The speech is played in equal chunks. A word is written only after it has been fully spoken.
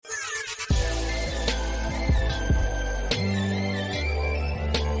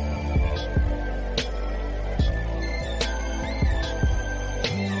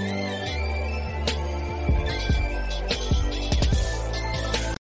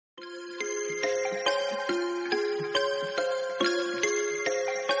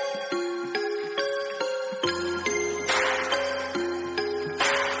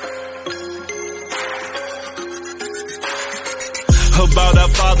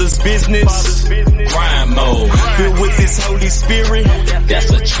Father's business. Grind mode. Filled with this Holy Spirit.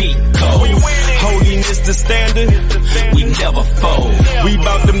 That's a cheat code. Holiness the standard. We never fold. We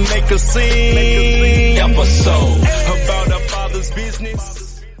about to make a scene. Episode about our Father's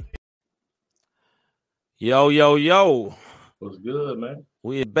business. Yo. What's good, man?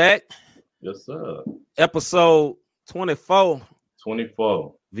 We back. Yes, sir. Episode 24.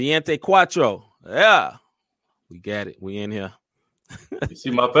 24. Viente Cuatro. Yeah. We got it. We in here. You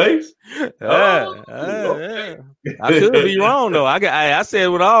see my face? Okay. I could be wrong though. I said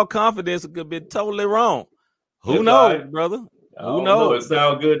with all confidence it could be totally wrong. Who knows, right, brother? Who knows? It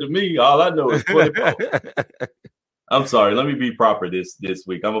sounds good to me. All I know is 24. I'm sorry. Let me be proper this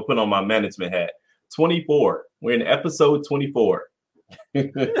week. I'm gonna put on my management hat. 24. We're in episode 24. All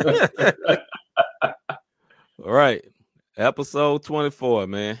right. Episode 24,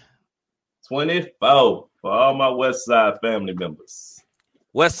 man. 24 for all my West Side family members.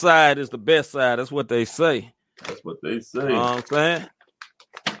 West Side is the best side. That's what they say. That's what they say. You know what I'm saying?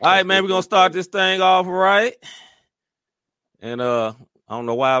 All right, man. We're going to start this thing off right. And I don't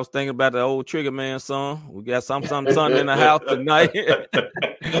know why I was thinking about the old Trigger Man song. We got something in the house tonight.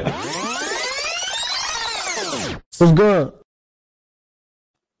 What's good?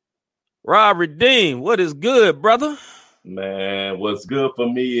 Rob Redeem, what is good, brother? Man, what's good for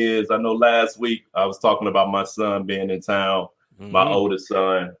me is I know last week I was talking about my son being in town, my oldest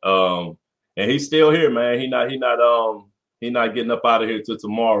son. And he's still here, man. He not getting up out of here till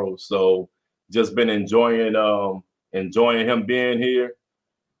tomorrow. So just been enjoying him being here.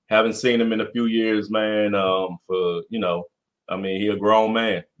 Haven't seen him in a few years, man. He a grown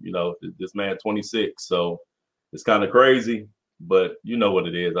man, this man 26. So it's kind of crazy. But you know what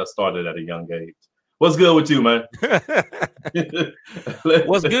it is. I started at a young age. What's good with you, man?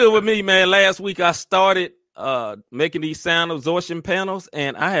 What's good with me, man? Last week I started making these sound absorption panels,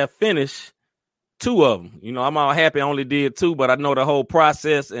 and I have finished 2 of them. I'm all happy I only did 2, but I know the whole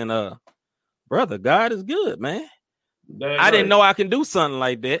process. And brother, God is good, man. I didn't know I can do something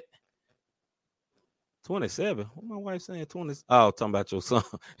like that. 27. What my wife saying? 20. Oh, talking about your son.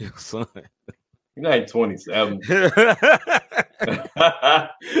 Your son. You ain't 27.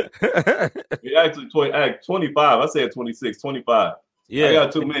 Actually 25. I said 26, 25. Yeah. I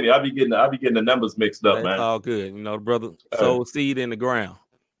got too many. I be getting the numbers mixed up, man. All good. Brother, sow seed in the ground.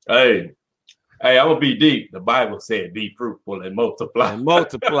 Hey, I'm gonna be deep. The Bible said be fruitful and multiply.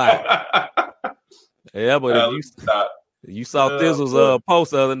 Yeah, but if you saw Thizzle's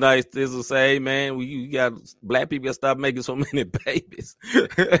post the other night, Thizzle say, hey, man, black people got to stop making so many babies.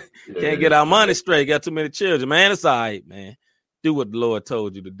 Can't get our money straight. Got too many children. Man, it's all right, man. Do what the Lord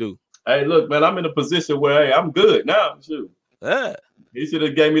told you to do. Hey, look, man, I'm in a position where, I'm good now. Shoot. Yeah. He should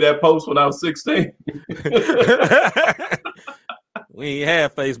have gave me that post when I was 16. We ain't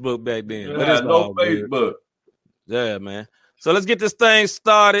had Facebook back then. But it's no Facebook. Yeah, man. So let's get this thing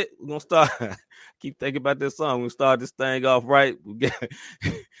started. We're going to start. Keep thinking about this song. We start this thing off right. We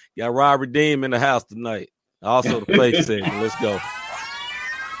got Rob Redeem in the house tonight. Also the faith segment. Let's go.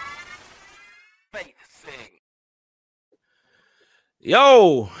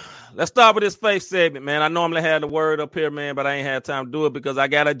 Yo, let's start with this faith segment, man. I normally have the word up here, man, but I ain't had time to do it because I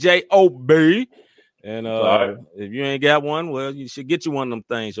got a J-O-B. And if you ain't got one, well, you should get you one of them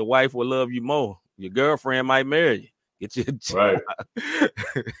things. Your wife will love you more. Your girlfriend might marry you. Get you a job.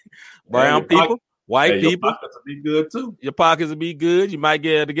 Right. Brown people. White people, your pockets will be good too. Your pockets will be good. You might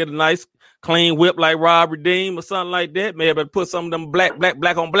get a nice clean whip like Rob Redeem or something like that. Maybe put some of them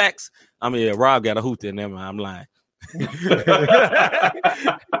black on blacks. I mean, yeah, Rob got a hoopty in there. I'm lying. You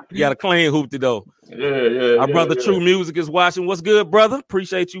got a clean hoopty though. Yeah. Our brother True Music is watching. What's good, brother?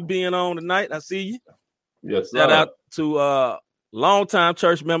 Appreciate you being on tonight. I see you. Yes, sir. Shout out to longtime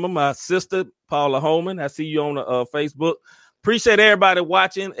church member, my sister Paula Holman. I see you on Facebook. Appreciate everybody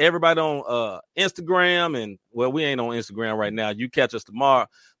watching, everybody on Instagram, and well, we ain't on Instagram right now. You catch us tomorrow,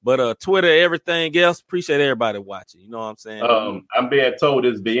 but Twitter, everything else. Appreciate everybody watching. You know what I'm saying? I'm being told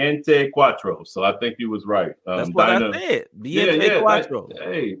it's Viente Cuatro, so I think you was right. That's what I said. Viente Cuatro.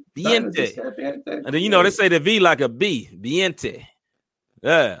 Hey, Viente. And then they say the V like a B. Viente.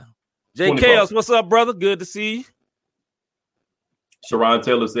 Yeah. J. Chaos, what's up, brother? Good to see you. Sharon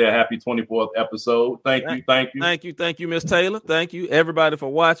Taylor said happy 24th episode. Thank you, Miss Taylor. Thank you, everybody, for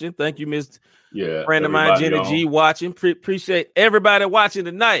watching. Thank you, Miss friend of mine, Jenny G, watching. Appreciate everybody watching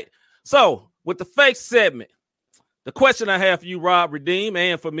tonight. So, with the fake segment, the question I have for you, Rob Redeem,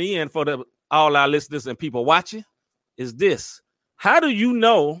 and for me, and for all our listeners and people watching, is this: how do you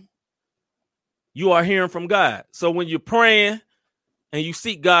know you are hearing from God? So, when you're praying and you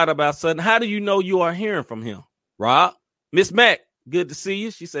seek God about something, how do you know you are hearing from Him? Rob, Miss Mac. Good to see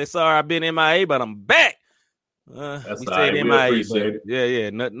you. She said, sorry, I've been MIA, but I'm back. We said MIA,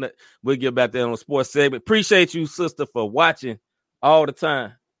 but nothing. We'll get back there on the sports segment. Appreciate you, sister, for watching all the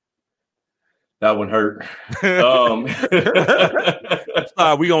time. That one hurt.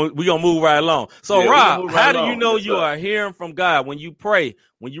 Sorry, we gonna move right along. So, Rob, how do you know you are hearing from God when you pray,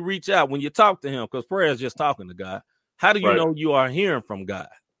 when you reach out, when you talk to Him? Because prayer is just talking to God. How do you know you are hearing from God?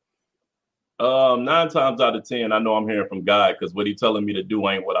 9 times out of 10, I know I'm hearing from God because what He's telling me to do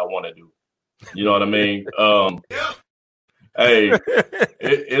ain't what I want to do. You know what I mean? Hey,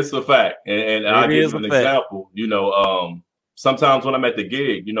 it's a fact, and I'll give you an example. You know, sometimes when I'm at the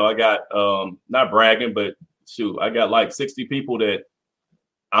gig, you know, I got not bragging, but shoot, I got like 60 people that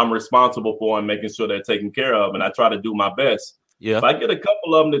I'm responsible for and making sure they're taken care of, and I try to do my best. Yeah, if I get a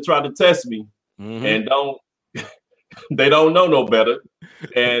couple of them that try to test me and they don't know no better,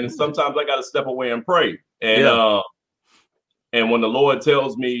 and sometimes I got to step away and pray. And and when the Lord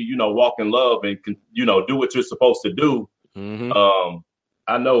tells me, you know, walk in love and you know, do what you're supposed to do,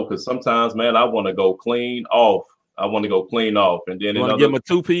 I know, because sometimes, man, I want to go clean off. And then you want to give them a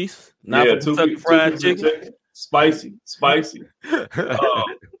 2-piece? Two-piece fried chicken. Spicy.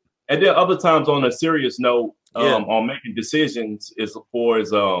 And then other times, on a serious note, on making decisions as far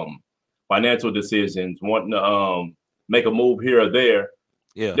as financial decisions, wanting to make a move here or there.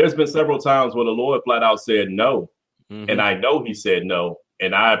 Yeah, there's been several times where the Lord flat out said no, and I know He said no,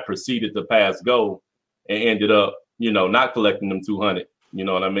 and I proceeded to pass go, and ended up, you know, not collecting them 200. You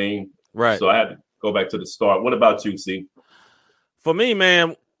know what I mean? Right. So I had to go back to the start. What about you, C? For me,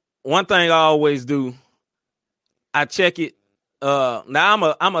 man, one thing I always do, I check it. Now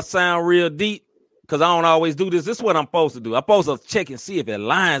I'm a sound real deep because I don't always do this. This is what I'm supposed to do. I'm supposed to check and see if it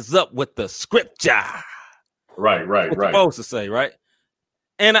lines up with the scripture. Right. What you're supposed to say, right?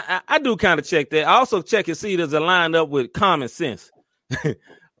 And I do kind of check that. I also check and see does it line up with common sense,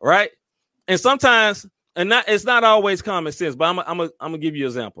 right? And sometimes, it's not always common sense, but I'm gonna give you an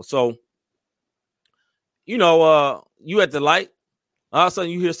example. So, you know, you at the light, all of a sudden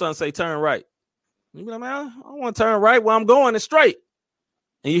you hear something say turn right. You be like, man, I want to turn right where I'm going is straight.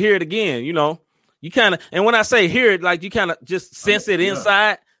 And you hear it again, you know. You kind of, and when I say hear it, like you kind of just sense it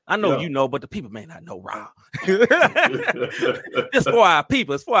inside. I know you know, but the people may not know, Rob. It's for our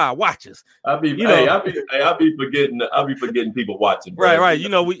people. It's for our watchers. I'll be forgetting people watching. Bro. Right. You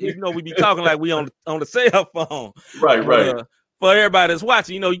know, we be talking like we on the cell phone. Right. For everybody that's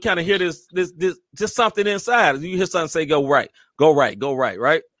watching, you know, you kind of hear this just something inside. You hear something say go right,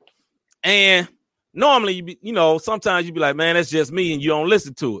 right? And normally, sometimes you be like, man, that's just me, and you don't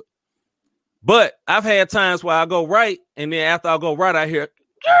listen to it. But I've had times where I go right, and then after I go right, I hear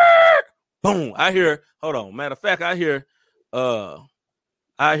boom. I hear, hold on. Matter of fact, I hear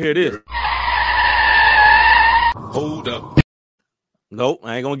this. Hold up. Nope,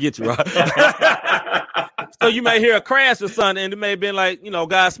 I ain't gonna get you, right? So you may hear a crash or something, and it may have been like,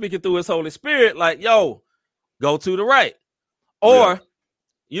 God speaking through His Holy Spirit, like, yo, go to the right. Or,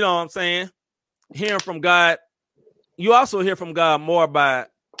 you know what I'm saying? Hearing from God. You also hear from God more by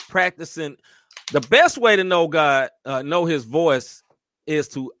practicing. The best way to know God, know His voice, is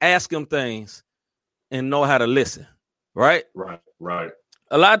to ask Him things and know how to listen. Right.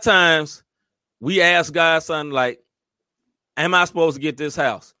 A lot of times we ask God something like, am I supposed to get this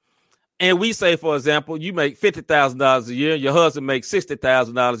house? And we say, for example, you make $50,000 a year, your husband makes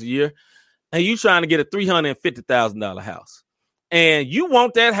 $60,000 a year, and you trying to get a $350,000 house. And you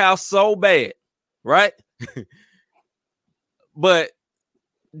want that house so bad, right? But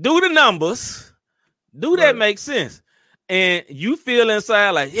do the numbers. Do that make sense? And you feel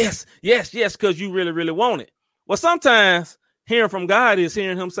inside like, yes, because you really, really want it. Well, sometimes hearing from God is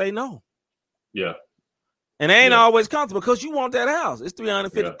hearing Him say no. Yeah. And they ain't always comfortable because you want that house. It's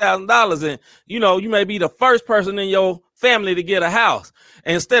 $350,000. And, you may be the first person in your family to get a house.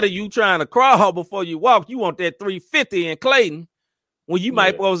 And instead of you trying to crawl before you walk, you want that $350 in Clayton when you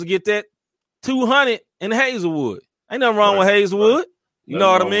might be supposed to get that $200 in Hazelwood. Ain't nothing wrong with Hazelwood. You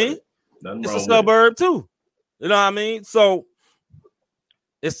know what I mean? It's a suburb too. You know what I mean? So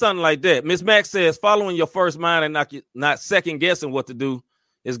it's something like that. Miss Max says, following your first mind and not second guessing what to do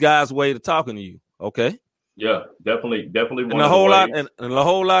is God's way to talking to you. Okay. Yeah, definitely. In a whole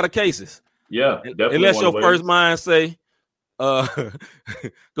lot of cases. Yeah, definitely. Unless your first mind say,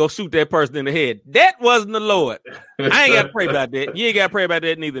 go shoot that person in the head. That wasn't the Lord. I ain't got to pray about that. You ain't got to pray about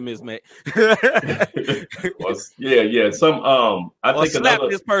that neither, Miss Mac. I think slap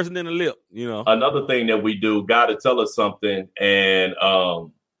this person in the lip. Another thing that we do, God to tell us something, and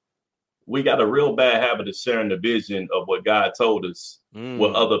we got a real bad habit of sharing the vision of what God told us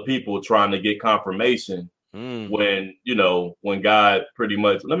with other people trying to get confirmation. when, you know, when God pretty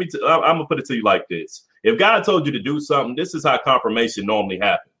much, I'm gonna put it to you like this. If God told you to do something, this is how confirmation normally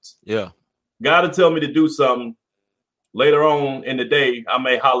happens. Yeah. God will tell me to do something. Later on in the day, I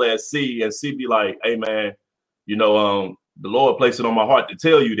may holler at C and C be like, hey man, you know, the Lord placed it on my heart to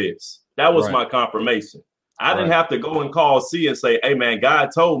tell you this. That was my confirmation. I didn't have to go and call C and say, hey man, God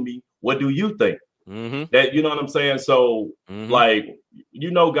told me, what do you think? That, you know what I'm saying? So like,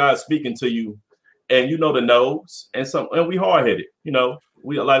 you know, God's speaking to you and you know the no's and we hard-headed, you know,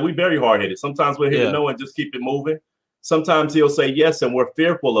 we very hard-headed. Sometimes we're here to know and just keep it moving. Sometimes he'll say yes and we're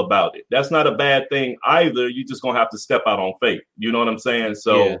fearful about it. That's not a bad thing either. You just gonna have to step out on faith. You know what I'm saying?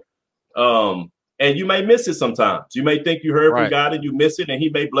 So and you may miss it sometimes. You may think you heard from God and you miss it and he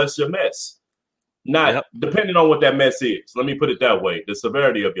may bless your mess. Not depending on what that mess is. Let me put it that way. The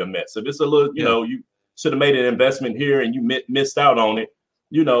severity of your mess. If it's a little, you know, you should have made an investment here and you missed out on it,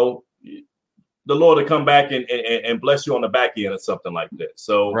 you know, the Lord will come back and bless you on the back end or something like that.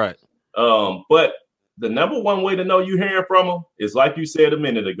 So, but the number one way to know you hearing from him is like you said a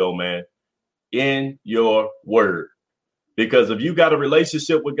minute ago, man, in your word. Because if you got a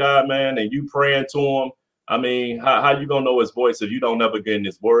relationship with God, man, and you praying to him, I mean, how you gonna know his voice if you don't ever get in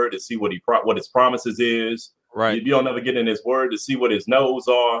his word to see what his promises is? Right. If you don't ever get in his word to see what his no's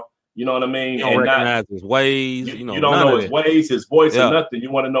are, you know what I mean? You don't recognize his ways. You don't know his ways, his voice, or nothing.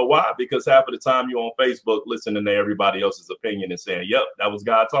 You want to know why? Because half of the time you're on Facebook listening to everybody else's opinion and saying, "Yep, that was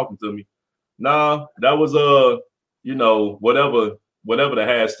God talking to me." Nah, that was you know, whatever the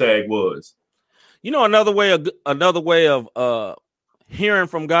hashtag was. You know, another way of hearing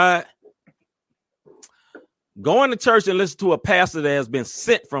from God. Going to church and listen to a pastor that has been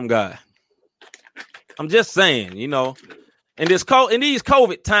sent from God. I'm just saying, you know, in these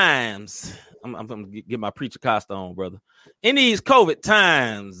COVID times, I'm gonna get my preacher costume on, brother. In these COVID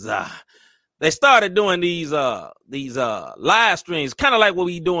times, they started doing these live streams, kind of like what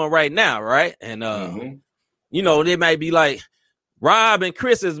we doing right now, right? And you know, they might be like, Rob and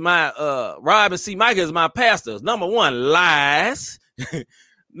Chris is my Rob and C. Mike is my pastors. Number one, lies.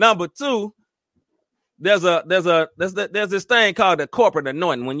 Number two, there's this thing called the corporate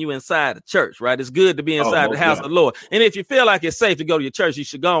anointing when you inside the church, right? It's good to be inside the house of the Lord. And if you feel like it's safe to go to your church, you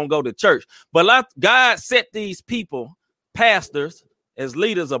should go to church. But God set these people, pastors, as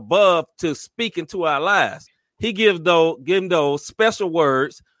leaders above to speak into our lives. He give them those special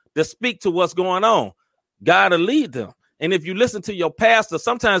words to speak to what's going on. God will lead them. And if you listen to your pastor,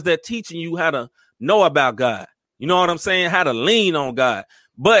 sometimes they're teaching you how to know about God. You know what I'm saying? How to lean on God.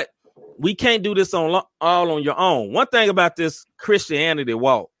 But we can't do this all on your own. One thing about this Christianity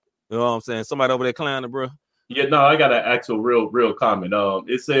walk, you know what I'm saying? Somebody over there clowning, bro. Yeah, no, I got an actual real comment.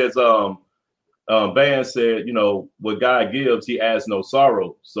 It says, Van said, you know, what God gives, he adds no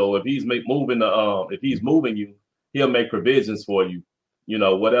sorrow. So if he's moving you, he'll make provisions for you. You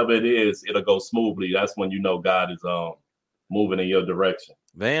know, whatever it is, it'll go smoothly. That's when you know God is moving in your direction.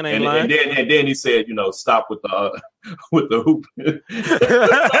 Van ain't lying. And then he said, you know, stop with the hoop.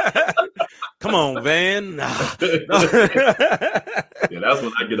 Come on, Van. Yeah, that's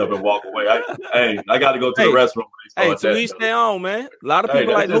when I get up and walk away. I got to go to the restroom. Hey, to each their own, man. A lot of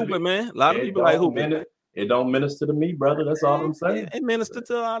people like hooping, man. A lot of people like hooping. It don't minister to me, brother. That's all I'm saying. It minister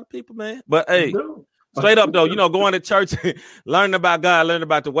to a lot of people, man. But hey, straight up though, you know, going to church, learning about God, learning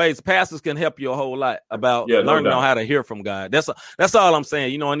about the ways. Pastors can help you a whole lot about learning on how to hear from God. That's all I'm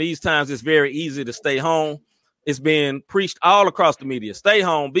saying. You know, in these times, it's very easy to stay home. It's being preached all across the media. Stay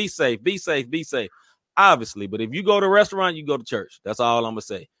home, be safe, be safe, be safe. Obviously, but if you go to a restaurant, you go to church. That's all I'm gonna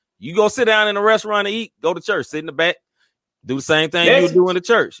say. You go sit down in a restaurant and eat, go to church, sit in the back, do the same thing you do in the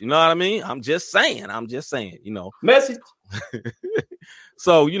church. You know what I mean? I'm just saying, you know. Message.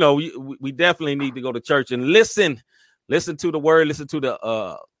 So, you know, we definitely need to go to church and listen to the word, listen to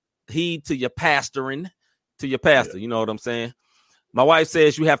the heed to your pastoring, to your pastor. You know what I'm saying? My wife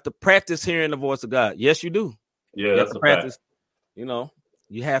says you have to practice hearing the voice of God. Yes, you do. Yeah, that's a practice. You know,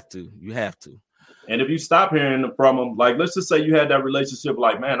 you have to. And if you stop hearing from him, like, let's just say you had that relationship,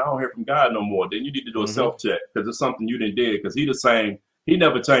 like, man, I don't hear from God no more. Then you need to do a self-check because it's something you didn't did because he's the same. He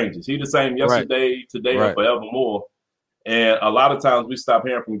never changes. He's the same yesterday, today, and forevermore. And a lot of times we stop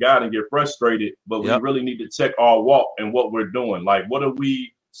hearing from God and get frustrated, but we really need to check our walk and what we're doing. Like, what are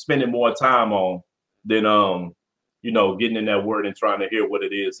we spending more time on than, you know, getting in that word and trying to hear what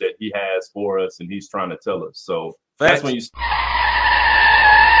it is that he has for us and he's trying to tell us. So that's when you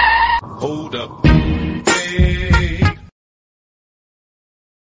hold up. Hey.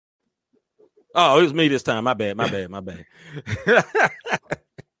 Oh, it was me this time. My bad. All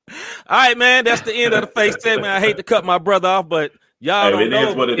right, man. That's the end of the fake segment. I hate to cut my brother off, but Y'all don't know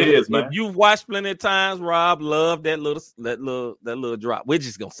is what it is, man. If you've watched plenty of times, Rob loved that little drop. We're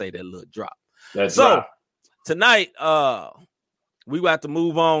just gonna say that little drop. Tonight, we got to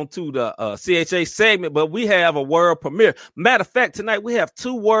move on to the CHA segment, but we have a world premiere. Matter of fact, tonight we have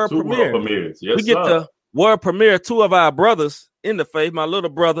two world premieres. Yes, we get the world premiere, two of our brothers in the faith, my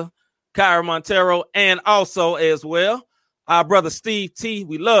little brother, Kyra Montero, and also as well, our brother Steve T.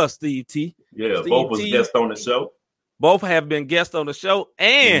 We love Steve T. Yeah, Steve both was guests on the show. Both have been guests on the show,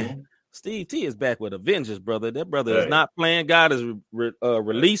 and Steve T is back with a vengeance, brother. That brother is not playing. God has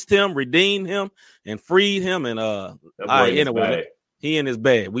released him, redeemed him, and freed him. And anyway, he in his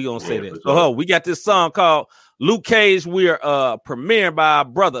bag. We gonna say that. So we got this song called Luke Cage. We're premiered by our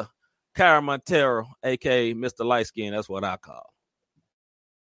brother Kyra Montero, aka Mr. Lightskin. That's what I call.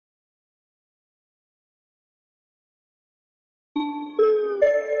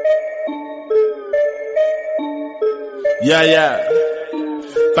 Yeah.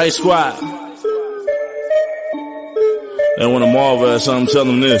 Face Squad. They want to marvel at something, tell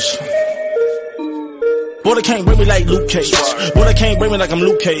them this. Boy, they can't bring me like Luke Cage. Boy, they can't bring me like I'm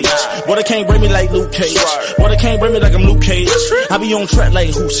Luke Cage. Boy, they can't bring me like Luke Cage. Boy, they can't bring me like I'm Luke Cage. I be on track like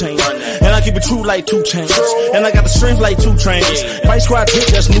Hussein. And I keep it true like 2 Chainz. And I got the strength like 2 Trains. Fight Squad drip,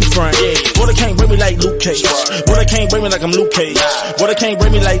 that's new friend. Boy, they can't bring me like Luke Cage. Boy, they can't bring me like I'm Luke Cage. Boy, they can't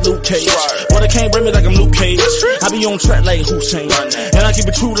bring me like Luke Cage. Boy, they can't bring me like I'm Luke Cage. I be on track like Hussein. And I keep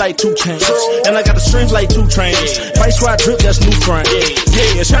it true like 2 Chainz. And I got the strength like 2 Trains. Fight Squad drip, that's new friend.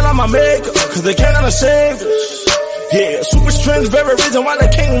 Yeah, shout out my maker, cause they can't understand. Yeah, super strength, very reason why they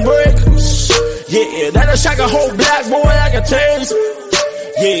can't break us. Yeah, that'll shock a whole black boy like a taser.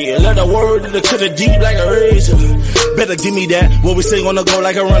 Yeah, let the word to the deep like a razor. Better give me that. What we say gonna go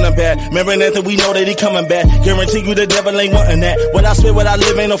like a running back. Remember Nathan, we know that he coming back. Guarantee you the devil ain't wanting that. What I spit, what I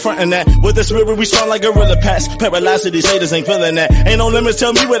live, ain't no frontin' that. With the spirit, we strong like gorilla packs. Paralyzed to these haters ain't feeling that. Ain't no limits,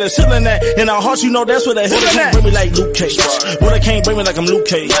 tell me where the ceiling at. In our hearts, you know that's where the hill at. Can't bring me like Luke Cage. What they can't bring me like I'm Luke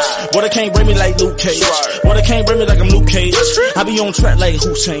Cage. What they can't bring me like Luke Cage. What they can't bring me like I'm Luke Cage. I be on track like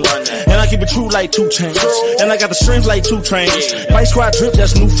Hussein. And I keep it true like 2 Chainz. And I got the strength like 2 Trains. Fight Squad drip,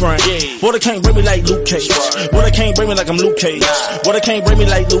 that's new friend. Boy, they can't bring me like Luke Cage. Boy, they can't bring me like I'm Luke Cage. Boy, they can't bring me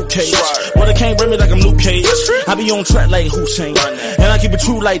like Luke Cage. Boy, they can't bring me like I'm Luke Cage. I be on track like Hussein. And I keep it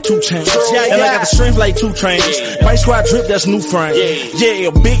true like 2 Chainz. And I got the strength like 2 Trains. Fight Squad drip, that's new friend.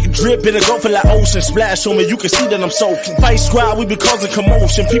 Yeah, big drip, it'll go for like ocean. Splash on me, you can see that I'm soaking. Fight Squad, we be causing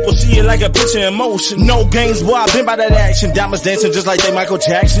commotion. People see it like a picture in motion. No games, boy, I been by that action. Diamonds dancing just like they Michael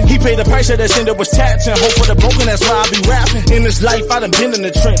Jackson. He paid the price of that sin that was taxing. Hope for the broken, that's why I be rapping. In this life, I done been in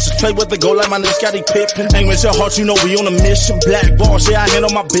the trenches. Play with the goal like my nigga Scottie Pippen. Aim with your heart, you know we on a mission. Black ball, say I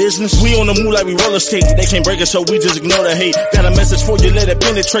handle my business. We on the move like we roller skate. They can't break us, so we just ignore the hate. Got a message for you, let it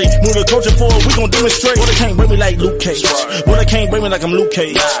penetrate. Move the culture forward, we gon' demonstrate. Boy, they can't bring me like Luke Cage. Boy, they can't bring me like I'm Luke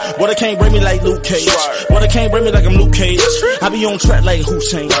Cage. Boy, they can't bring me like Luke Cage. Boy, they can't bring me like I'm Luke Cage. I be on track like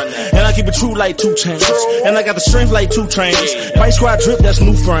Hussein. And I keep it true like 2 Chainz. And I got the strength like 2 Trains. Fight Squad drip, that's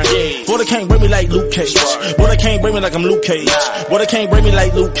new friend. Boy, they can't bring me like Luke Cage. Boy, they can't bring me like I'm Luke Cage. Boy, they can't bring me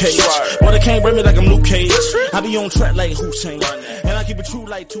like Luke Cage. Boy, they can't bring me like I'm Luke Cage. I be on track like Hussein. And I keep it true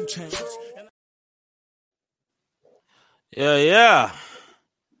like 2 Chainz. Yeah.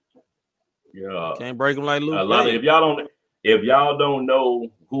 Can't break him like Luke. A lot of, if y'all don't know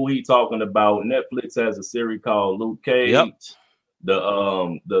who he talking about, Netflix has a series called Luke Cage. Yep.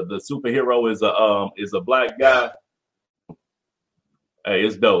 The superhero is a black guy. Hey,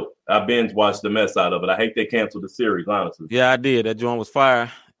 it's dope. I binge watched the mess out of it. I hate they canceled the series, honestly. Yeah, I did. That joint was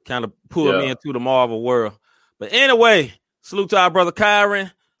fire. Kind of pulled me into the Marvel world. But anyway, salute to our brother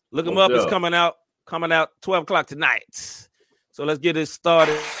Kyron. Look him up. It's coming out 12 o'clock tonight. So let's get it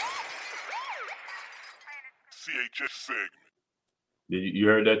started. CHS segment. Did you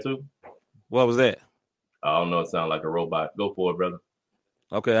heard that too? What was that? I don't know. It sounded like a robot. Go for it, brother.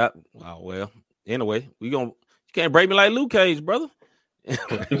 Okay. Well. Anyway, you can't break me like Luke Cage, brother.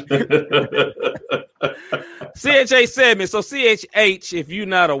 CHH segment. So CHH, if you're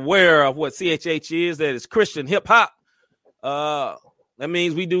not aware of what CHH is, that is Christian hip hop. That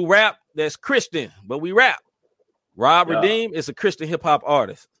means we do rap that's Christian, but we rap. Rob Redeem is a Christian hip hop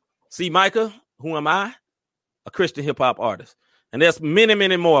artist. C. Micah, who am I? A Christian hip hop artist. And there's many,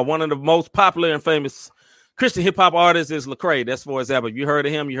 many more. One of the most popular and famous Christian hip hop artists is Lecrae. That's, for example, if you heard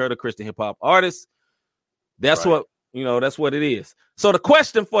of him, you heard of Christian hip hop artist. That's right. That's what it is. So the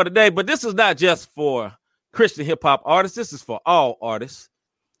question for today, but this is not just for Christian hip hop artists. This is for all artists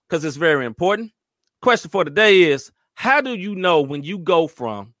because it's very important. Question for today is, how do you know when you go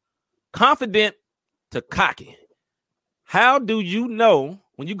from confident to cocky? How do you know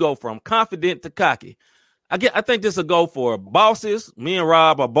when you go from confident to cocky? I think this will go for bosses. Me and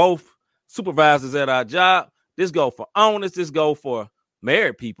Rob are both supervisors at our job. This go for owners. This go for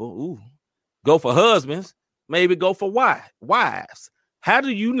married people. Ooh, go for husbands. Maybe go for wives. How do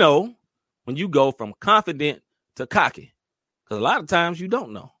you know when you go from confident to cocky? Because a lot of times you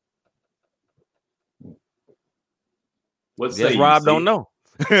don't know. What say Rob don't know.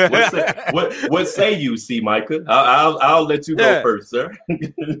 what say you, C. Micah? I'll let you go first, sir.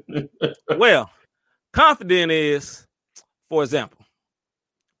 Well, confident is, for example,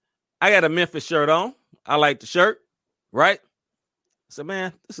 I got a Memphis shirt on. I like the shirt, right? I said,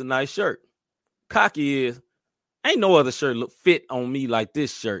 man, this is a nice shirt. Cocky is, ain't no other shirt look fit on me like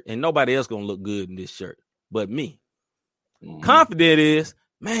this shirt, and nobody else gonna look good in this shirt but me. Mm-hmm. Confident is,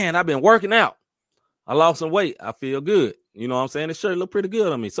 man, I've been working out. I lost some weight. I feel good. You know what I'm saying? This shirt look pretty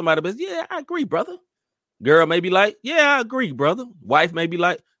good on me. Somebody says, yeah, I agree, brother. Girl may be like, yeah, I agree, brother. Wife may be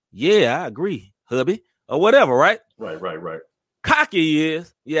like, yeah, I agree, hubby, or whatever, right? Right. Cocky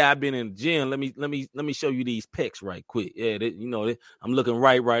is, yeah, I've been in the gym. Let me show you these pecs right quick. Yeah, I'm looking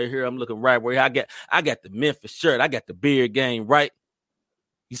right here. I'm looking right where I got the Memphis shirt. I got the beard game right.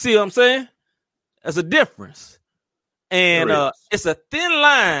 You see what I'm saying? There's a difference. And it's a thin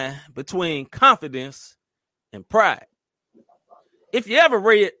line between confidence and pride. If you ever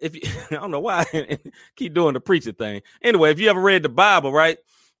read, I don't know why I keep doing the preacher thing. Anyway, if you ever read the Bible, right,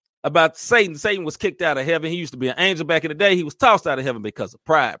 about Satan was kicked out of heaven. He used to be an angel back in the day. He was tossed out of heaven because of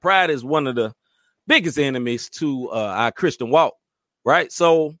pride. Pride is one of the biggest enemies to our Christian walk, right?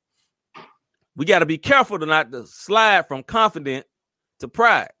 So we got to be careful to not slide from confident to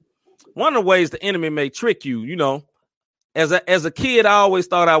pride. One of the ways the enemy may trick you, as a kid, I always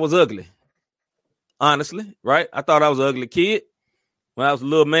thought I was ugly. Honestly, right? I thought I was an ugly kid. When I was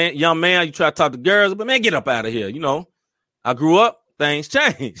a young man, you try to talk to girls, but man, get up out of here. I grew up, things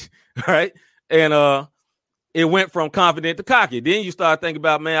changed, right? And it went from confident to cocky. Then you start thinking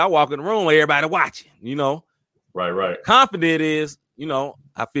about, man, I walk in the room, everybody watching, Right. Confident is,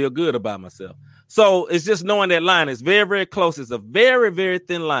 I feel good about myself. So it's just knowing that line. It's very, very close. It's a very, very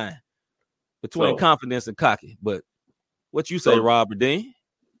thin line between confidence and cocky. But what you say, Robert Dean?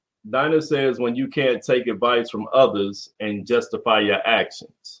 Dinah says when you can't take advice from others and justify your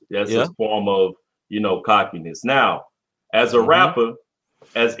actions. That's a form of, cockiness. Now, as a rapper,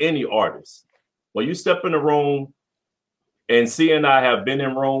 as any artist, when you step in a room, and C and I have been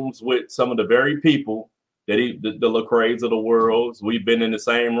in rooms with some of the very people that the Lecraes of the world. We've been in the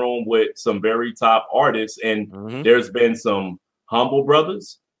same room with some very top artists, and there's been some humble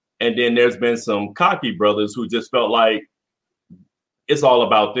brothers, and then there's been some cocky brothers who just felt like it's all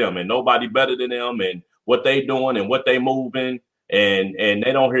about them and nobody better than them and what they doing and what they moving and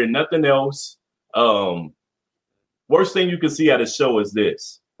they don't hear nothing else. Worst thing you can see at a show is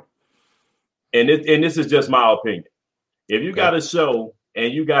this. And this is just my opinion. If you got a show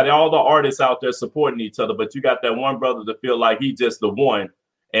and you got all the artists out there supporting each other, but you got that one brother to feel like he just the one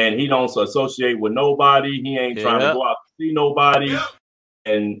and he don't associate with nobody. He ain't trying to go out to see nobody.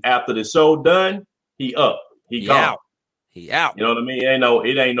 And after the show done, he up. He gone. He out. You know what I mean?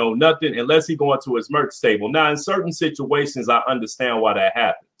 It ain't no nothing unless he going to his merch table. Now, in certain situations, I understand why that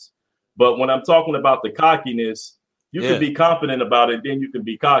happens. But when I'm talking about the cockiness, you can be confident about it, then you can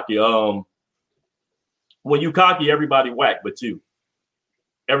be cocky. When you cocky, everybody whack, but you.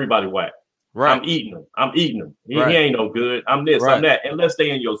 Everybody whack. Right. I'm eating them. He ain't no good. I'm this, I'm that. Unless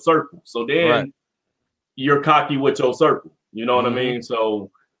they in your circle. So then you're cocky with your circle. You know what I mean?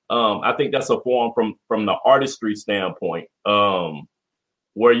 So I think that's a form from the artistry standpoint,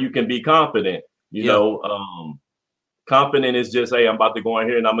 where you can be confident. Confident is just, hey, I'm about to go in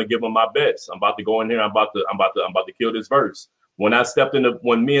here and I'm gonna give them my best. I'm about to go in here. I'm about to kill this verse. When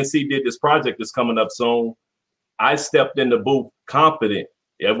me and C did this project that's coming up soon, I stepped in the booth confident.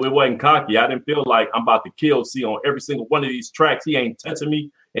 Yeah, we wasn't cocky. I didn't feel like I'm about to kill C on every single one of these tracks. He ain't touching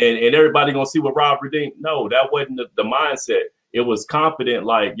me, and everybody gonna see what Rob redeemed. No, that wasn't the mindset. It was confident,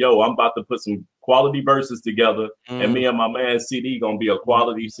 like, yo, I'm about to put some quality verses together, and me and my man CD gonna be a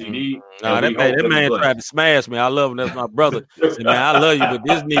quality CD. Nah, that man tried to smash me. I love him. That's my brother. Said, man, I love you, but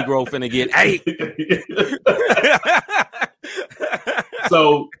this Negro finna get 8.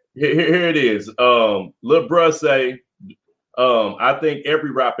 So here it is. Lil Bruh say, I think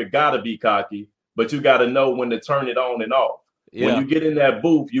every rapper gotta be cocky, but you gotta know when to turn it on and off. When you get in that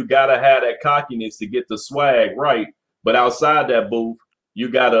booth, you gotta have that cockiness to get the swag right. But outside that booth, you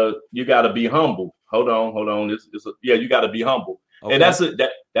gotta be humble. Hold on. You gotta be humble, and that's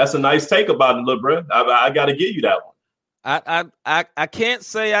a nice take about it, little bro. I gotta give you that one. I can't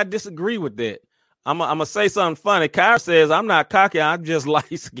say I disagree with that. I'm gonna say something funny. Kyra says I'm not cocky. I'm just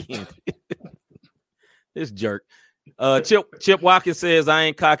light skinned. This jerk. Chip Watkins says I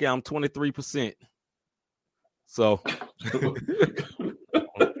ain't cocky. I'm 23%. So I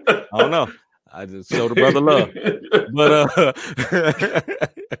don't know. I just show the brother love. But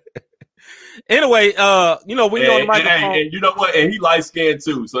anyway, when you're on the microphone, and you know what? And he light skinned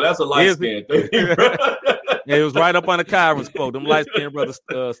too, so that's a light skin thing. Yeah, it was right up on the Kyron's quote. Them light skinned brothers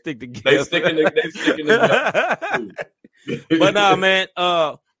stick together. They sticking together. But nah, man.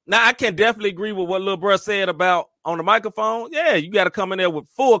 Now I can definitely agree with what Lil Bruh said about on the microphone. Yeah, you got to come in there with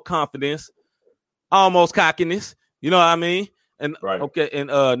full confidence, almost cockiness. You know what I mean? And right. Okay, and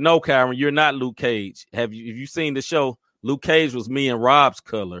no, Kyron, you're not Luke Cage. Have you seen the show? Luke Cage was me and Rob's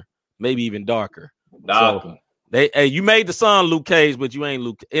color, maybe even darker. So you made the song Luke Cage, but you ain't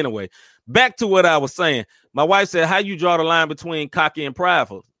Luke. Anyway, back to what I was saying. My wife said, "How you draw the line between cocky and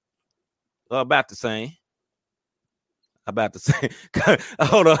prideful?" About the same.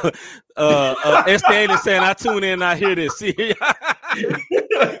 Hold on. SDA is saying I tune in and I hear this. See?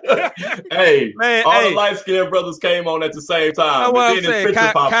 Hey, man, all the light-skinned brothers came on at the same time. What I'm saying.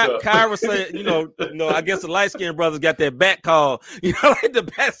 Kyra said, I guess the light-skinned brothers got that back call. Like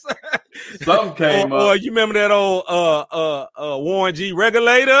the best. Something came up. Or you remember that old Warren G.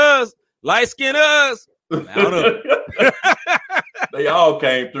 Regulators, light-skinners? I don't know. They all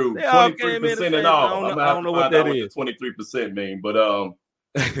came through. 23% and all. I don't know what that is. 23% mean, but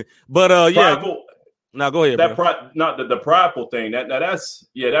yeah. Now go ahead. That pride, not the prideful thing. That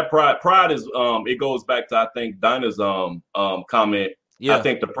pride is it goes back to I think Dinah's comment. Yeah. I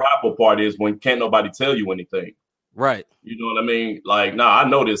think the prideful part is when can't nobody tell you anything. Right. You know what I mean? Like, I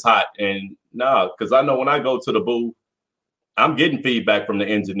know this hot, and because I know when I go to the booth, I'm getting feedback from the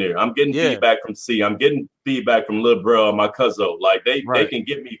engineer. I'm getting feedback from C. I'm getting feedback from Lil Bruh, my cousin. Like they can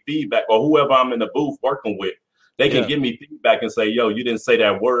give me feedback, or whoever I'm in the booth working with, they can give me feedback and say, "Yo, you didn't say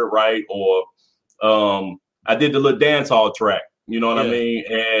that word right," or I did the little dance hall track. You know what I mean?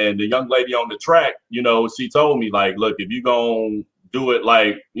 And the young lady on the track, she told me like, "Look, if you gonna do it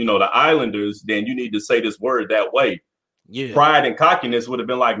like the Islanders, then you need to say this word that way." Yeah. Pride and cockiness would have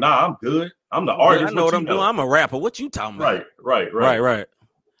been like, "Nah, I'm good. I'm the artist. I know what I'm doing. I'm a rapper. What you talking about?" Right.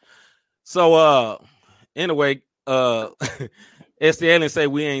 So, anyway, S. Allen say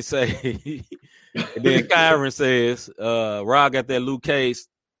we ain't say. And then Kyron says, "Rod got that Luke Cage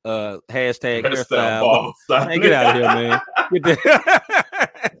hashtag hairstyle." Man, get out of here, man.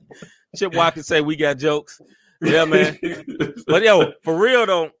 Chip Watkins say we got jokes. Yeah, man. But for real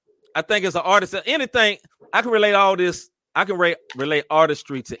though, I think as an artist, anything I can relate all this. I can relate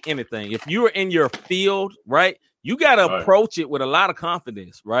artistry to anything. If you're in your field, right, you got to approach it with a lot of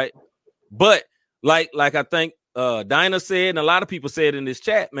confidence, right? But like I think Dinah said, and a lot of people said in this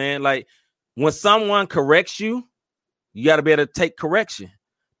chat, man, like when someone corrects you, you got to be able to take correction.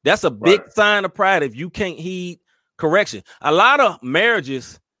 That's a big sign of pride if you can't heed correction. A lot of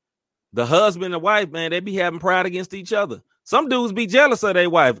marriages, the husband and wife, man, they be having pride against each other. Some dudes be jealous of their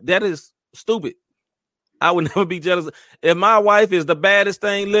wife. That is stupid. I would never be jealous. If my wife is the baddest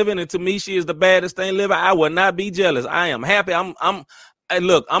thing living, and to me she is the baddest thing living, I would not be jealous. I am happy. I'm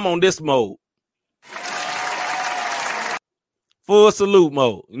on this mode. Full salute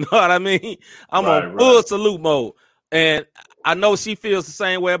mode. You know what I mean? I'm on full salute mode. And I know she feels the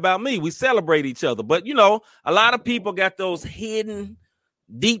same way about me. We celebrate each other. But a lot of people got those hidden,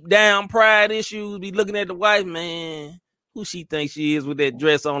 deep down pride issues. Be looking at the wife, man. Who she thinks she is with that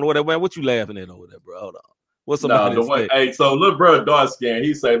dress on or whatever. Man, what you laughing at over there, bro? Hold on. What's somebody say? Hey, so Lil Bruh dark skin.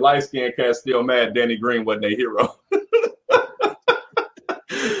 He say light skin cat still mad Danny Green wasn't a hero.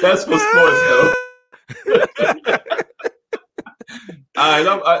 That's for sports though. All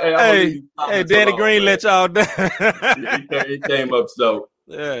right, hey, Danny Green let y'all down. He came up so.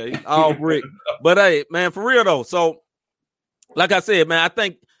 Yeah, he all brick. But hey, man, for real though. So, like I said, man, I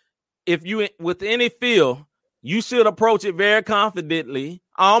think if you with any field, you should approach it very confidently,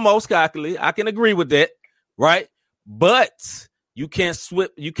 almost cockily. I can agree with that, right? But you can't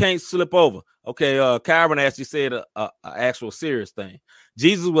slip over. Okay, Kyron actually said a actual serious thing.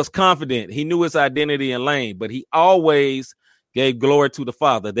 Jesus was confident. He knew his identity and lane, but he always gave glory to the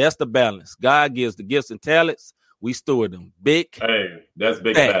Father. That's the balance. God gives the gifts and talents. We steward them. That's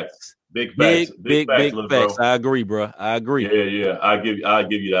big facts. Big facts. I agree, bro. I agree. Yeah. I'll give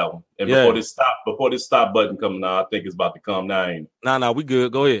you that one. And before this stop button comes now, I think it's about to come now. Ain't it? Nah, we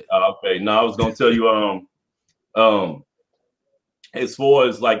good. Go ahead. Okay. Now I was gonna tell you, as far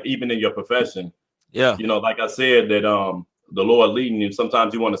as like even in your profession, like I said that the Lord leading you.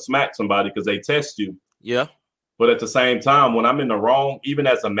 Sometimes you want to smack somebody because they test you. Yeah. But at the same time, when I'm in the wrong, even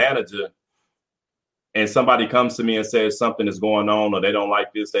as a manager, and somebody comes to me and says something is going on or they don't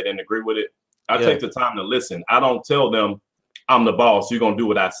like this, they didn't agree with it, I take the time to listen. I don't tell them I'm the boss, you're gonna do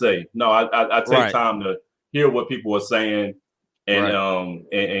what I say. No, I take time to hear what people are saying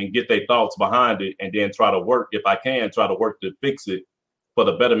and get their thoughts behind it, and then try to work, if I can, to fix it for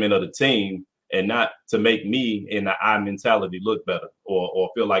the betterment of the team, and not to make me in the I mentality look better or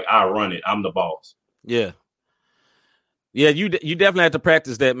feel like I run it. I'm the boss. Yeah. Yeah, you definitely have to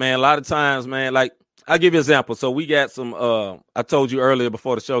practice that, man. A lot of times, man, like I'll give you an example. So we got some I told you earlier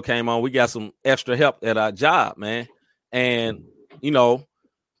before the show came on, we got some extra help at our job, man. And a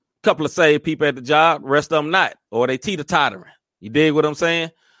couple of saved people at the job, rest of them not, or they teeter-tottering. You dig what I'm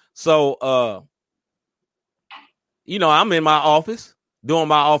saying? So I'm in my office doing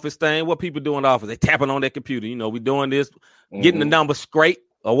my office thing. What people do in the office? They tapping on their computer. We doing this, getting the numbers straight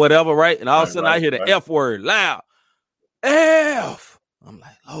or whatever, right? And all of a sudden I hear the F word loud. F. I'm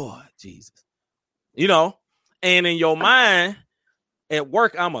like, Lord Jesus. And in your mind, at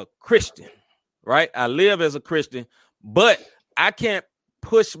work, I'm a Christian, right? I live as a Christian, but I can't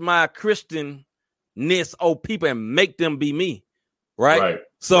push my Christianness on people and make them be me, right?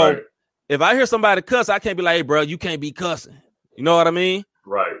 So if I hear somebody cuss, I can't be like, hey, bro, you can't be cussing. You know what I mean?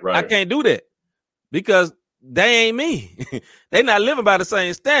 Right. I can't do that because they ain't me. They not living by the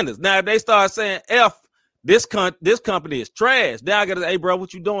same standards. Now, if they start saying F, this company is trash. Now I gotta say, hey, bro,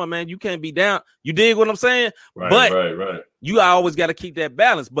 what you doing, man? You can't be down. You dig what I'm saying? Right. You always got to keep that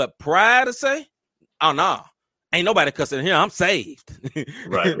balance. But pride to say, oh, no, ain't nobody cussing here. I'm saved.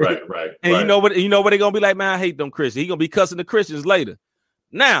 Right. And you know what they're going to be like, man, I hate them Christians. He going to be cussing the Christians later.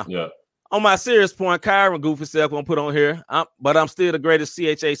 Now, on my serious point, Kyron Goofy self going to put on here, but I'm still the greatest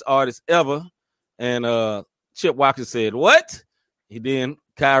CHH artist ever. And Chip Walker said, what? He then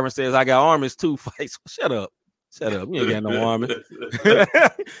Kyron says, I got armies too. Fights. Shut up. You ain't got no army.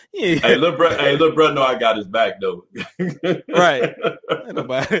 Hey, little bro, know I got his back though. Right.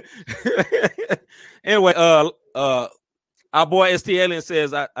 Anyway, our boy ST Alien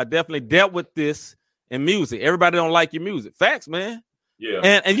says, I definitely dealt with this in music. Everybody don't like your music. Facts, man. Yeah.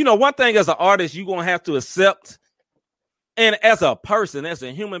 And one thing as an artist, you're gonna have to accept, and as a person, as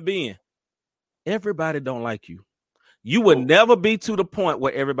a human being, everybody don't like you. You would never be to the point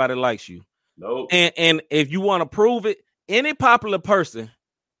where everybody likes you. Nope. And if you want to prove it, any popular person,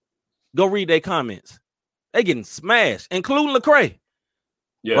 go read their comments. They getting smashed, including Lecrae.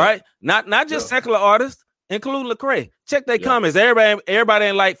 Yeah. Right? Not just secular artists, including Lecrae. Check their comments. Everybody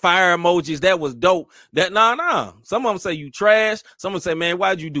ain't like fire emojis. That was dope. That nah. Some of them say you trash. Some of them say, man,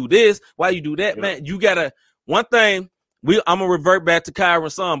 why'd you do this? Why you do that, man? You gotta. One thing I'm gonna revert back to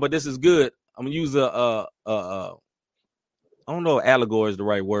Kyron's song, but this is good. I'm gonna use I don't know if allegory is the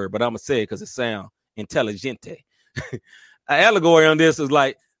right word, but I'm going to say it because it sounds intelligente. An allegory on this is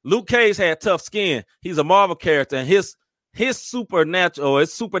like Luke Cage had tough skin. He's a Marvel character, and his super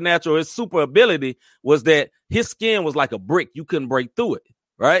ability was that his skin was like a brick. You couldn't break through it,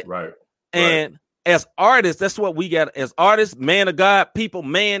 right? Right. And as artists, that's what we got as artists, man of God, people,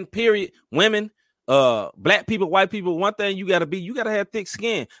 man, period, women, black people, white people. One thing you got to have thick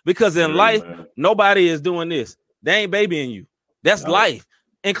skin because in life, nobody is doing this. They ain't babying you. That's life,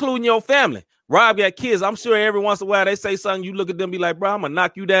 including your family. Rob got kids. I'm sure every once in a while they say something. You look at them and be like, bro, I'm going to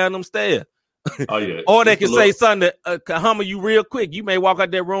knock you down them stairs. Oh, yeah. Or they can say something that can humble you real quick. You may walk out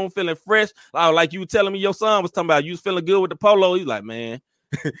that room feeling fresh. Like you were telling me your son was talking about you was feeling good with the polo. He's like, man,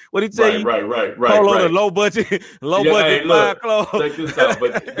 what he tell you? Right. Polo, the low budget Hey, look, clothes. check this out.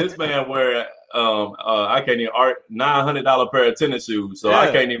 But this man wearing I can't even $900 pair of tennis shoes, so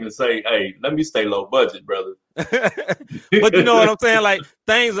I can't even say, hey, let me stay low budget, brother. But you know what I'm saying? Like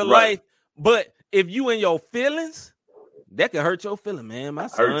things of life. But if you in your feelings, that can hurt your feeling, man. My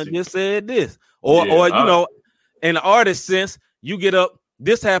son just said this, or in the artist sense, you get up.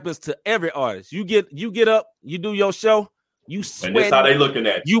 This happens to every artist. You get up, you do your show, you sweat. And that's how they looking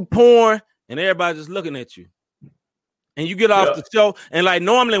at you. You pouring, and everybody just looking at you. And you get off the show, and like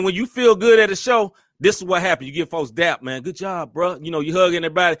normally when you feel good at a show, this is what happens. You get folks dap, man. Good job, bro. You hugging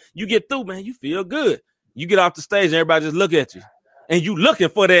everybody. You get through, man. You feel good. You get off the stage, and everybody just look at you, and you looking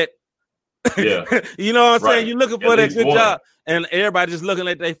for that. Yeah, you know what I'm saying? You looking for that good job, and everybody just looking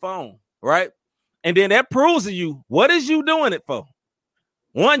at their phone, right? And then that proves to you what is you doing it for.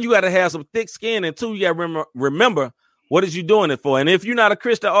 One, you got to have some thick skin, and two, you got to remember. What is you doing it for? And if you're not a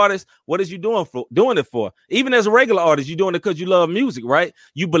Christian artist, what is you doing it for? Even as a regular artist, you're doing it because you love music, right?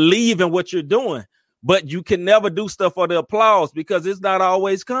 You believe in what you're doing, but you can never do stuff for the applause because it's not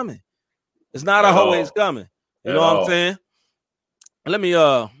always coming. It's not always coming. You know what I'm saying? Let me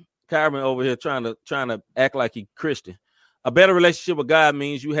Kyron over here trying to act like he Christian. A better relationship with God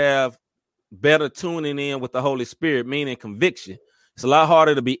means you have better tuning in with the Holy Spirit, meaning conviction. It's a lot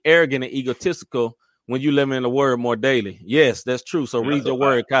harder to be arrogant and egotistical when you live in the word more daily. Yes, that's true. So read your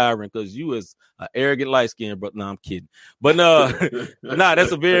word, Kyron, because you is an arrogant light skin, bro. No, I'm kidding. But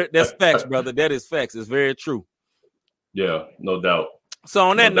that's facts, brother. That is facts. It's very true. Yeah, no doubt. So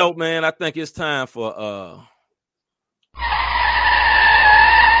on that note, man, I think it's time for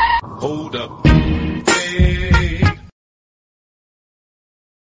hold up. Hey.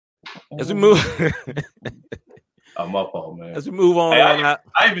 As we move I'm up on, man. As we move on, I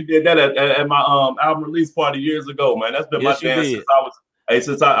even did that at my album release party years ago, man. That's been my dance since I was. Hey,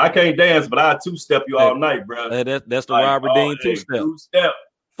 since I can't dance, but I two-step you all night, bro. That's the Robert Dean two-step. Two-step.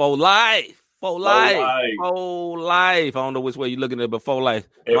 For life. For life. I don't know which way you're looking at it, but for life.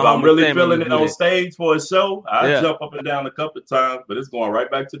 If I'm really feeling it on stage for a show, I jump up and down a couple of times, but it's going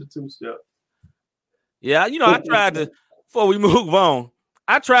right back to the two-step. Yeah, I tried to, before we move on,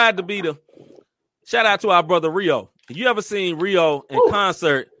 I tried to be shout out to our brother Rio. If you ever seen Rio in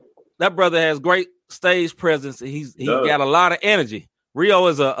concert, that brother has great stage presence. He's got a lot of energy. Rio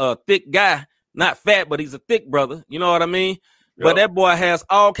is a thick guy, not fat, but he's a thick brother. You know what I mean? Yep. But that boy has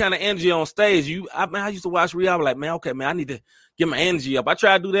all kind of energy on stage. I used to watch Rio. I was like, man, okay, man, I need to get my energy up. I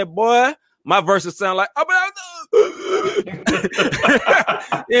try to do that, boy. My verses sound like,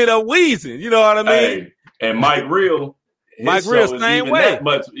 wheezing. You know what I mean? Hey, and Mike Real, same way.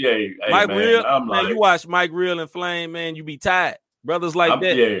 Mike Real, man, you watch Mike Real and Flame, man, you be tired. Brothers like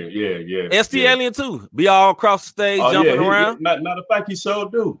that. Yeah. ST Alien too. Be all across the stage, jumping around. Matter of fact, he sure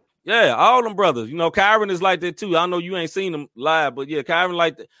do. Yeah, all them brothers. Kyron is like that too. I know you ain't seen him live, but yeah, Kyron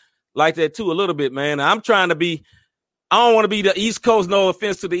like that too a little bit, man. I'm trying to be. I don't want to be the East Coast. No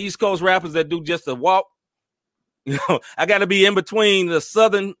offense to the East Coast rappers that do just a walk. I got to be in between the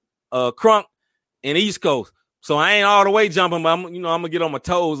Southern crunk and East Coast. So I ain't all the way jumping, but I'm gonna get on my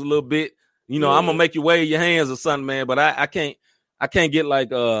toes a little bit. I'm gonna make you wave your hands or something, man. But I can't get like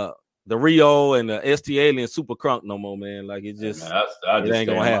the Rio and the ST Alien super crunk no more, man. Like it just, I just ain't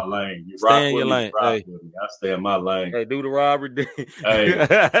gonna happen. My lane. You stay in your lane. Hey. I stay in my lane. Hey, do the Robert D. Hey,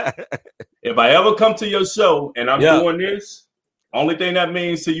 if I ever come to your show and I'm doing this, only thing that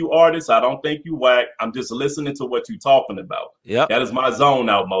means to you artists, I don't think you whack. I'm just listening to what you're talking about. Yeah, that is my zone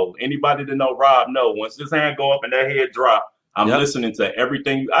out mode. Anybody that know Rob know once his hand go up and that head drop, I'm listening to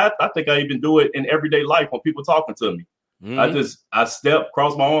everything. I think I even do it in everyday life when people talking to me. Mm-hmm. I step,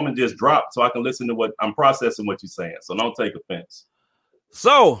 cross my arm, and just drop so I can listen to what I'm processing what you're saying. So don't take offense.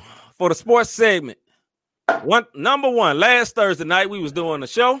 So for the sports segment, number one, last Thursday night we was doing a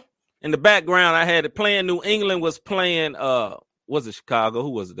show. In the background, I had it playing. New England was playing. Was it Chicago? Who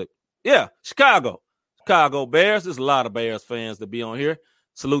was it? Yeah, Chicago Bears. There's a lot of Bears fans that be on here.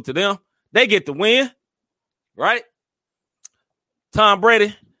 Salute to them. They get the win, right? Tom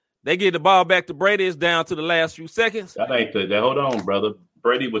Brady. They get the ball back to Brady. It's down to the last few seconds. That ain't that. Hold on, brother.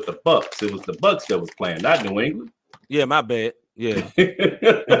 Brady with the Bucks. It was the Bucks that was playing, not New England. Yeah, my bad. Yeah,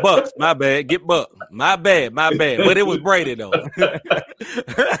 the Bucks. My bad. Get Buck. My bad. But it was Brady though. All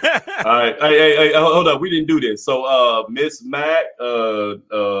right. Hey, hold up. We didn't do this. So, Miss Mac,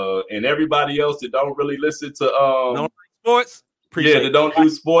 and everybody else that don't really listen to sports. That don't do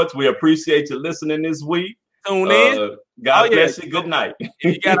sports. We appreciate you listening this week. Tune in. God bless you. Good night.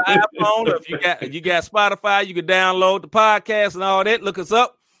 If you got an iPhone, or if you got Spotify, you can download the podcast and all that. Look us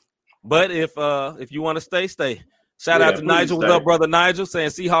up. But if you want to stay. Shout out to Nigel. What's up, brother Nigel? Saying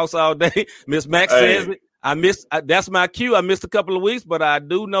Seahawks all day. Miss Max says it. That's my cue. I missed a couple of weeks, but I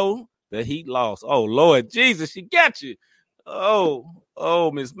do know the Heat lost. Oh Lord Jesus, she got you.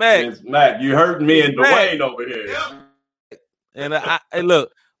 Oh, Miss Mac. Miss Mac, you hurting me and Dwayne over here. And hey,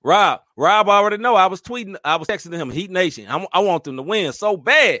 look. Rob already know. I was texting him, Heat Nation. I want them to win so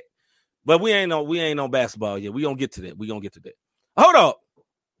bad, but we ain't on basketball yet. We gonna get to that. Hold up,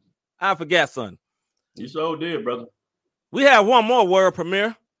 I forgot something. You so did, brother. We have one more world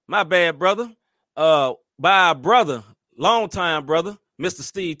premiere. My bad, brother. By our brother, longtime brother, Mr.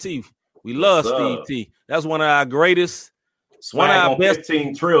 Steve T. We love Steve T. That's one of our greatest. Swag on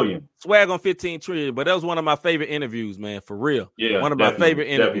 15 trillion. Swag on 15 trillion. But that was one of my favorite interviews, man, for real. Yeah, one of my favorite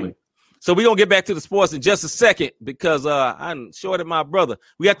interviews. Definitely. So we're going to get back to the sports in just a second because I'm shorted my brother.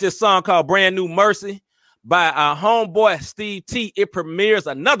 We got this song called Brand New Mercy by our homeboy, Steve T. It premieres,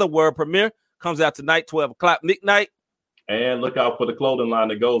 another world premiere. Comes out tonight, 12 o'clock midnight. And look out for the clothing line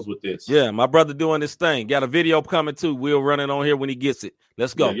that goes with this. Yeah, my brother doing this thing. Got a video coming too. We'll run it on here when he gets it.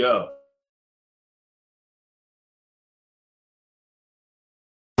 Let's go. Yeah.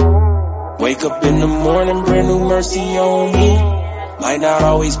 Wake up in the morning, brand new mercy on me. Might not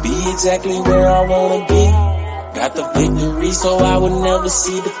always be exactly where I wanna be. Got the victory, so I would never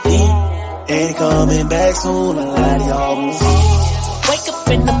see defeat. Ain't coming back soon, a lot of y'all will see.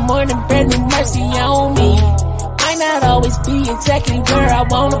 in the morning, brand new mercy on me. Might not always be exactly where I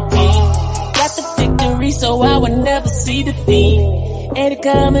wanna be. Got the victory, so I would never see defeat. And it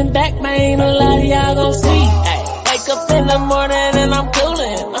coming back, man, a lot of y'all gon' see. Ay, wake up in the morning and I'm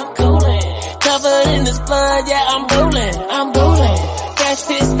coolin'. Covered in this blood, yeah, I'm ruling. Fresh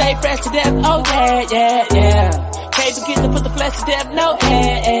fit, stay fresh to death, oh yeah. Can't forget to put the flesh to death, no,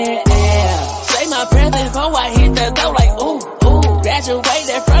 Say my prayers before I hit the door, like, ooh.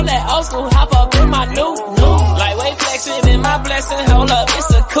 Graduated from that old school, hop up in my new. Lightweight flexing in my blessing, hold up,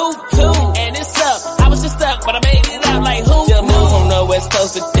 it's a coupe too. And it's up, I was just stuck, but I made it out like who? Just moved from the West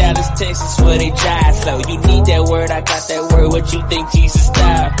Coast to Dallas, Texas, where they drive slow. You need that word, I got that word, what you think Jesus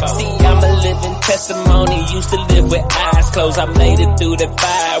died for? See, I'm a living testimony, used to live with eyes closed. I made it through the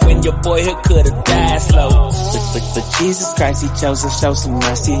fire when your boyhood could've died slow. But Jesus Christ, he chose to show some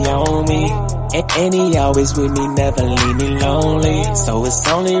mercy on me. And he always with me, never leave me lonely. So it's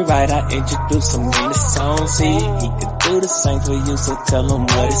only right I introduce him in the song. See, he could do the same for you, so tell him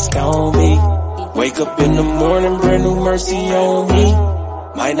what it's gon' be. Wake up in the morning, brand new mercy on me.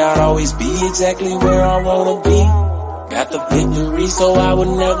 Might not always be exactly where I wanna be. Got the victory, so I would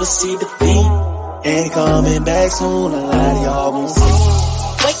never see defeat. And coming back soon, a lot of y'all won't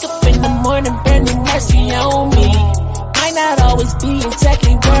see. Wake up in the morning, brand new mercy on me. Might not always be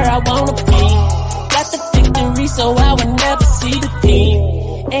exactly where I wanna be. Got the victory, so I would never see defeat.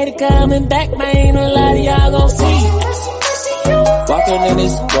 And it coming back, man, a lot of y'all gon' see. Walking in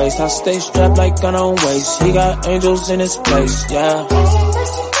his grace, I stay strapped like gun on waist. He got angels in his place, yeah.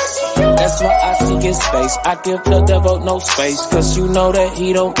 That's why I seek his face. I give the devil no space, cause you know that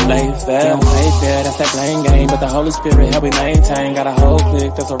he don't play fair. He don't play fair, that's that playing game, but the Holy Spirit help me maintain. Got a whole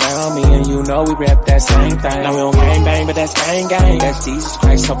clique that's around me, and you know we rap that same thing. Now we don't gang bang, but that's gang. That's Jesus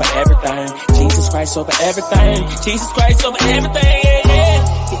Christ over everything. Jesus Christ over everything. Jesus Christ over everything, yeah.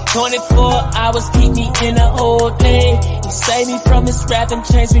 24 hours keep me in the old day. He saved me from his wrath and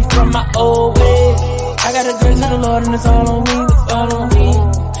changed me from my old way. I got a grace of the Lord and it's all on me, it's all on me.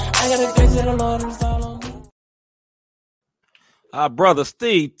 I got a grace of the Lord and it's all on me. Our brother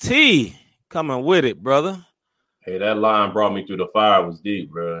Steve T coming with it, brother. Hey, that line brought me through the fire was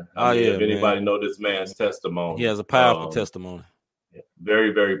deep, bro. I mean, if anybody know this man's testimony. He has a powerful testimony.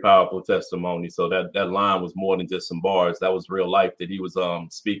 Very, very powerful testimony. So that line was more than just some bars. That was real life that he was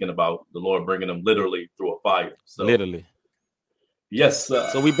speaking about the Lord bringing him literally through a fire. So, literally. Yes, sir.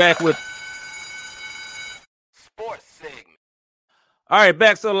 So we back with sports segment. All right,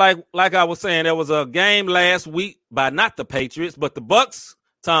 back. So like I was saying, there was a game last week by not the Patriots, but the Bucks.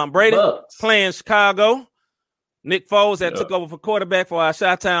 Tom Brady playing Chicago. Nick Foles that took over for quarterback for our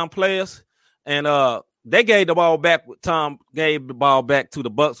Chi-Town players. And they gave the ball back. Tom gave the ball back to the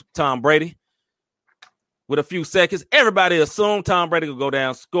Bucks. Tom Brady with a few seconds. Everybody assumed Tom Brady would go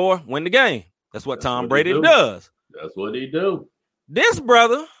down, score, win the game. That's what Tom Brady does. That's what he do. This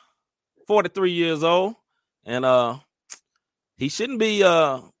brother, 43 years old, and he shouldn't be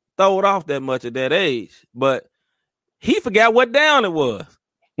throwed off that much at that age, but he forgot what down it was.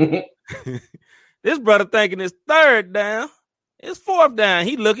 This brother thinking it's third down. It's fourth down.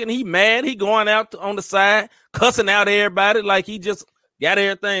 He looking, he mad. He going out on the side, cussing out everybody like he just got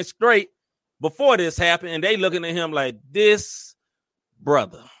everything straight before this happened. And they looking at him like, this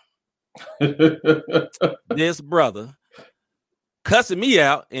brother cussing me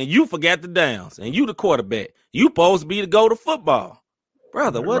out, and you forgot the downs, and you the quarterback. You supposed to be the go to football.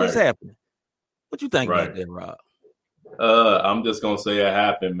 Brother, what is happening? What you think about that, Rob? I'm just gonna say it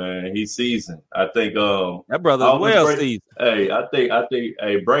happened, man. He's seasoned. I think that brother's well seasoned. Hey, I think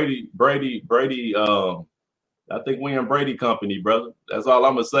Brady. I think we in Brady company, brother. That's all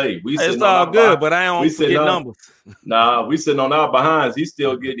I'm gonna say. It's all good, but I don't forget numbers. Nah, we sitting on our behinds. He's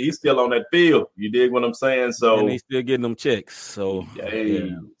still on that field. You dig what I'm saying? So and he's still getting them checks. So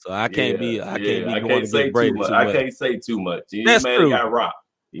so I can't be say Brady too much. I can't say too much. That's true. He got rocked.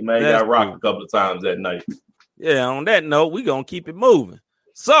 He may got rocked a couple of times that night. Yeah, on that note, we're going to keep it moving.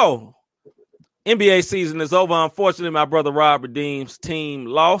 So, NBA season is over. Unfortunately, my brother Rob Redeem's team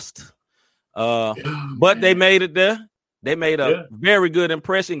lost, but they made it there. They made a very good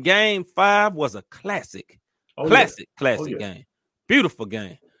impression. Game 5 was a classic game. Beautiful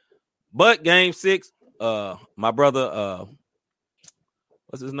game. But Game 6, my brother,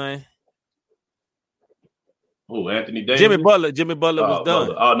 what's his name? Oh, Anthony Davis. Jimmy Butler was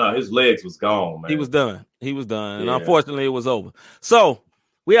done. Oh, no, his legs was gone, man. He was done. And unfortunately, it was over. So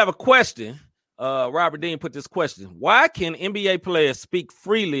we have a question. Robert Dean put this question. Why can NBA players speak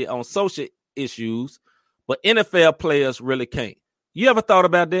freely on social issues, but NFL players really can't? You ever thought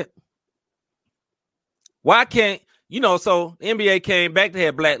about that? Why can't So the NBA came back. They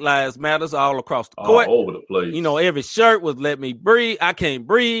had Black Lives Matters all across the court. All over the place. Every shirt was "Let Me Breathe." I can't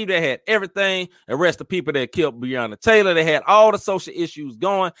breathe. They had everything. Arrest the people that killed Breonna Taylor. They had all the social issues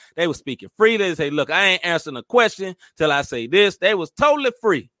going. They were speaking freely. They say, look, I ain't answering a question till I say this. They was totally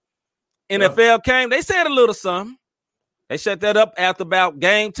free. NFL came. They said a little something. They shut that up after about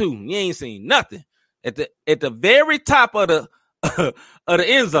game 2. You ain't seen nothing. At the very top of the of the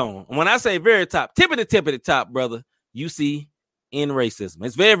end zone. When I say very top, tip of the top, brother, you see in racism.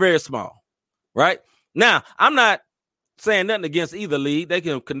 It's very, very small, right? Now, I'm not saying nothing against either league. They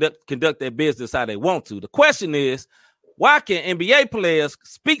can conduct their business how they want to. The question is, why can NBA players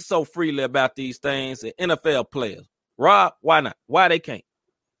speak so freely about these things and NFL players? Rob, why not? Why they can't?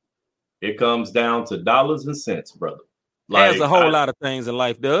 It comes down to dollars and cents, brother. As a whole lot of things in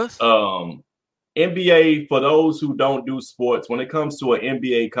life does. NBA, for those who don't do sports, when it comes to an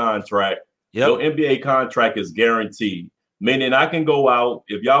NBA contract, your NBA contract is guaranteed. Meaning I can go out.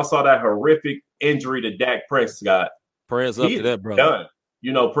 If y'all saw that horrific injury to Dak Prescott, prayers up to that, brother.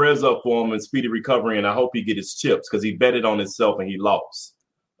 Done. Prayers up for him and speedy recovery, and I hope he get his chips because he betted on himself and he lost.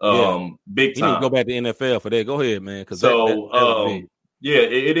 Big time. You need to go back to NFL for that. Go ahead, man.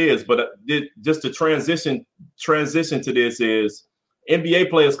 It is. But just to transition to this is NBA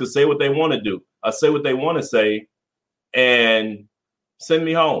players could say what they want to do. I say what they want to say and send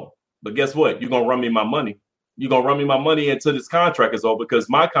me home. But guess what? You're going to run me my money. You're going to run me my money until this contract is over because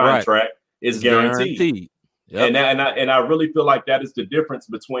my contract is guaranteed. Yep. And I really feel like that is the difference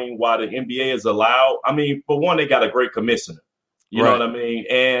between why the NBA is allowed. I mean, for one, they got a great commissioner. You know what I mean?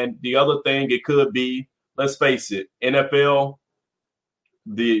 And the other thing it could be, let's face it, NFL,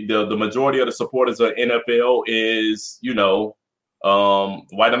 the majority of the supporters of NFL is,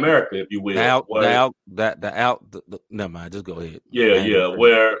 white America, if you will. Never mind. Just go ahead.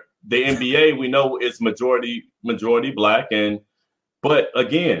 Where the NBA, we know is majority black, but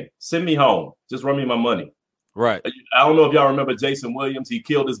again, send me home. Just run me my money. Right. I don't know if y'all remember Jason Williams. He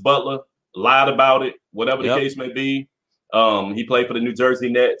killed his butler, lied about it, whatever the case may be. He played for the New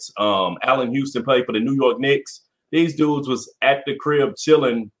Jersey Nets. Allen Houston played for the New York Knicks. These dudes was at the crib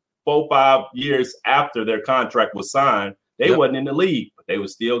chilling 4-5 years after their contract was signed. They wasn't in the league, but they were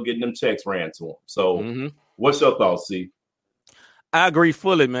still getting them checks ran to them. So what's your thoughts, C? I agree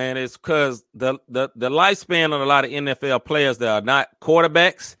fully, man. It's because the lifespan of a lot of NFL players that are not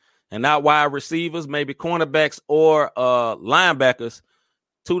quarterbacks and not wide receivers, maybe cornerbacks or linebackers,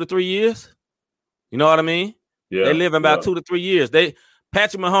 2 to 3 years. You know what I mean? Yeah, they live in about 2 to 3 years.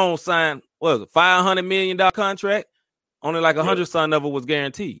 Patrick Mahomes signed, what was it, $500 million contract? Only like 100 something of it was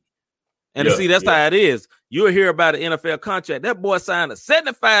guaranteed. And to see, that's how it is. You'll hear about an NFL contract. That boy signed a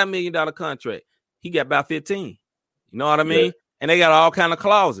 $75 million contract. He got about 15. You know what I mean? Yeah. And they got all kind of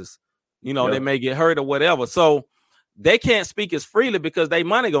clauses. They may get hurt or whatever. So they can't speak as freely because their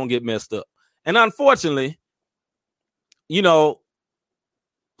money going to get messed up. And unfortunately,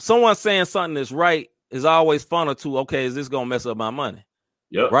 someone saying something that's right is always funnel to, okay, is this going to mess up my money?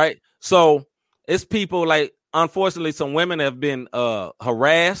 Yeah. Right. So it's people like, unfortunately, some women have been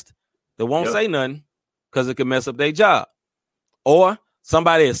harassed. They won't say nothing because it can mess up their job. Or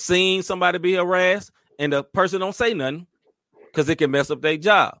somebody has seen somebody be harassed and the person don't say nothing because it can mess up their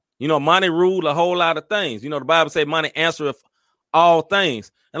job. Money rule a whole lot of things. The Bible say money answereth all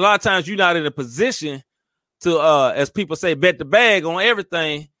things. And a lot of times you're not in a position to, as people say, bet the bag on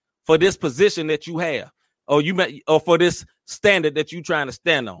everything for this position that you have, or for this standard that you're trying to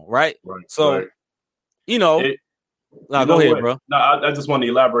stand on, right? So, go ahead, bro. No, I just want to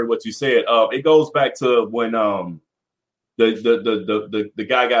elaborate what you said. It goes back to when the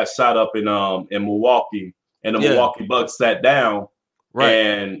guy got shot up in Milwaukee, and the Milwaukee Bucks sat down,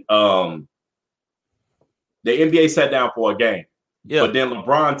 and the NBA sat down for a game. Yeah. But then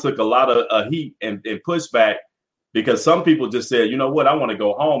LeBron took a lot of heat and pushback because some people just said, you know what, I want to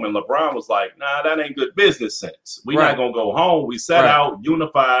go home. And LeBron was like, nah, that ain't good business sense. We're not going to go home. We sat out,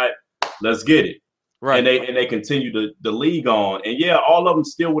 unified. Let's get it. Right. And they continue the league on. And all of them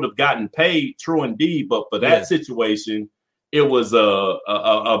still would have gotten paid, true indeed. But for that situation, it was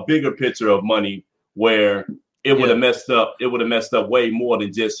a bigger picture of money where it would have messed up. It would have messed up way more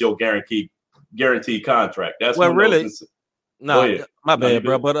than just your guaranteed contract. That's really. No, my bad,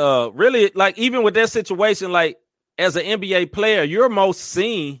 bro. But really, like, even with that situation, like, as an NBA player, you're most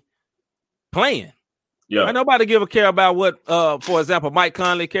seen playing. Yeah. Ain't nobody give a care about what, for example, Mike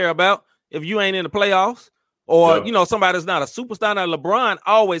Conley care about if you ain't in the playoffs, or somebody that's not a superstar. Now, LeBron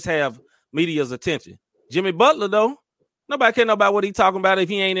always have media's attention. Jimmy Butler, though, nobody care about what he talking about if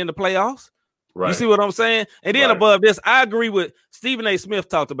he ain't in the playoffs. Right. You see what I'm saying? And then above this, I agree with Stephen A. Smith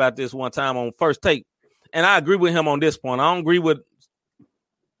talked about this one time on First Take. and I agree with him on this point. I don't agree with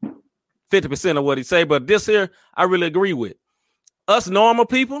 50% of what he say, but this here I really agree with. Us normal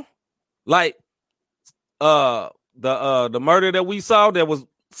people, like the murder that we saw that was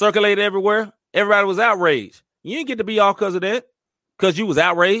circulated everywhere, everybody was outraged. You didn't get to be all because of that, because you was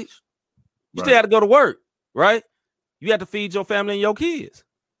outraged. You still had to go to work, right? You had to feed your family and your kids.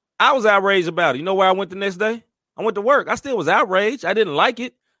 I was outraged about it. You know where I went the next day? I went to work. I still was outraged. I didn't like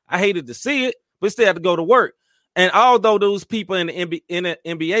it. I hated to see it, but still had to go to work. And although those people in the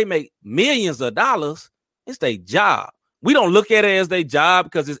NBA make millions of dollars, it's their job. We don't look at it as their job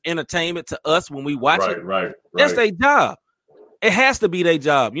because it's entertainment to us when we watch it. Right. That's their job. It has to be their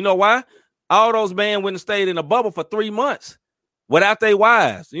job. You know why? All those men went and stayed in a bubble for 3 months without their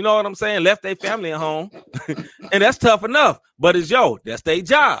wives. You know what I'm saying? Left their family at home. And that's tough enough. But that's their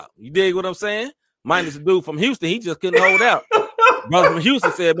job. You dig what I'm saying? Minus the dude from Houston, he just couldn't hold out. Brother from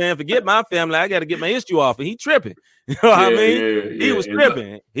Houston said, man, forget my family. I got to get my issue off. And he tripping. You know what I mean? He was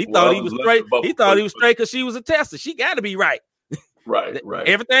tripping. He thought he was straight. He thought he was straight because she was a tester. She got to be right. Right.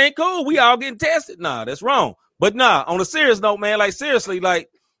 Everything cool. We all getting tested. Nah, that's wrong. But nah, on a serious note, man, like seriously, like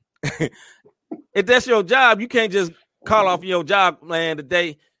if that's your job, you can't just call off your job, man. The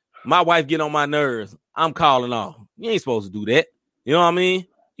day my wife get on my nerves, I'm calling off. You ain't supposed to do that. You know what I mean?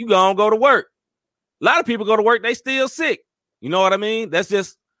 You go to work. A lot of people go to work, they still sick. You know what I mean? That's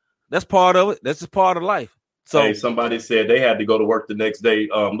part of it. That's just part of life. So hey, somebody said they had to go to work the next day.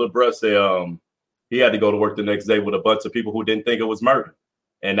 Little brother said he had to go to work the next day with a bunch of people who didn't think it was murder.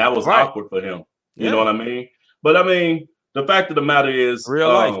 And that was awkward for him. You know what I mean? But I mean, the fact of the matter is real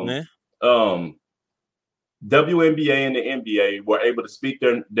life, man. WNBA and the NBA were able to speak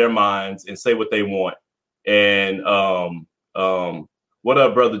their minds and say what they want. And what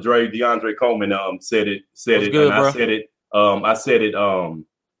up, brother Dre? DeAndre Coleman said it. Good, and bro? I said it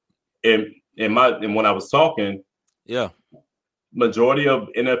and when I was talking, majority of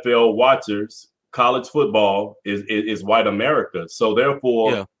NFL watchers, college football is white America. So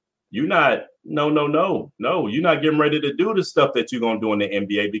therefore, you're not you're not getting ready to do the stuff that you're gonna do in the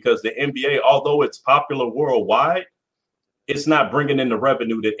NBA, because the NBA, although it's popular worldwide, it's not bringing in the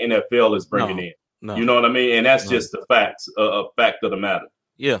revenue that NFL is bringing in. No. You know what I mean? And that's just the facts, a fact of the matter.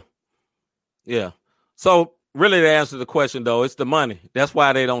 Yeah. So really, to answer the question, though, it's the money. That's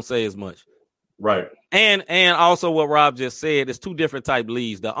why they don't say as much. Right. And also what Rob just said, it's two different type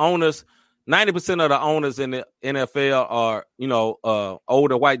leagues. The owners, 90% of the owners in the NFL are,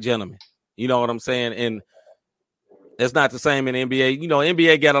 older white gentlemen. You know what I'm saying? And it's not the same in the NBA.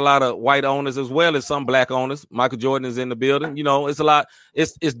 NBA got a lot of white owners as well as some black owners. Michael Jordan is in the building. It's a lot.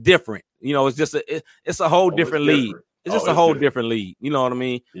 It's different. It's just it's a whole different league. It's just a whole different league. You know what I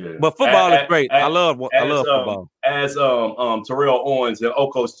mean? Yeah. But football is great. I love football. As Terrell Owens and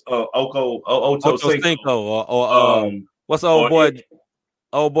Ocho Cinco or what's the old boy?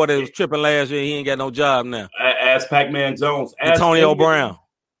 Old boy that was tripping last year. He ain't got no job now. Ask Pac-Man Jones. Antonio Brown.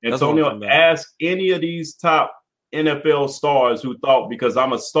 Antonio, ask any of these top NFL stars who thought, because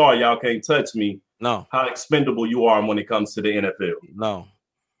I'm a star, y'all can't touch me. No. How expendable you are when it comes to the NFL.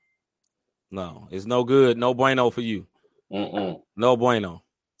 No, it's no good. No bueno for you. No bueno.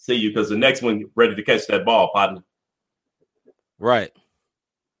 See you, because the next one ready to catch that ball, partner. Right.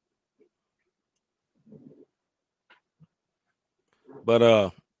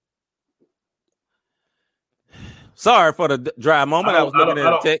 But sorry for the dry moment. I was looking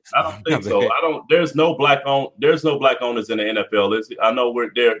at the text. I don't think so. There's no black owners in the NFL. I know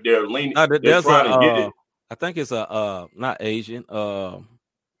they're leaning. They're trying to get it. I think it's not Asian, an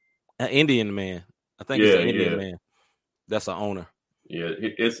Indian man. I think it's an Indian man. That's an owner. Yeah,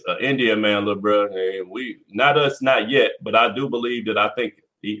 it's an Indian man, little bro. And not yet, but I do believe that I think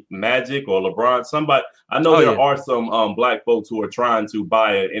Magic or LeBron, somebody. I know there are some black folks who are trying to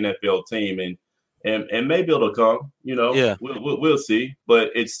buy an NFL team, and maybe it'll come. We'll see.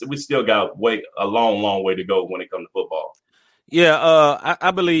 But we still got a long way to go when it comes to football. Yeah,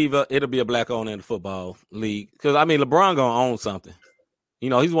 I believe it'll be a black owner in the football league, because LeBron gonna own something.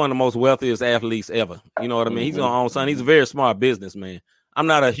 He's one of the most wealthiest athletes ever. You know what I mean? He's gonna own something. He's a very smart businessman. I'm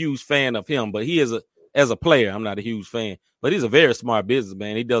not a huge fan of him, but he is as a player, I'm not a huge fan. But he's a very smart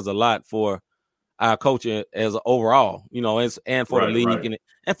businessman. He does a lot for our culture as overall, and for the league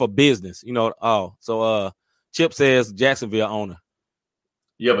and for business, all. So Chip says Jacksonville owner.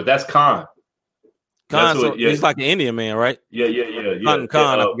 Yeah, but that's Khan. Khan, he's like an Indian man, right? Yeah.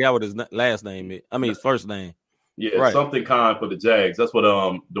 Khan, I forgot what his last name is. His first name. Yeah, something Khan for the Jags. That's what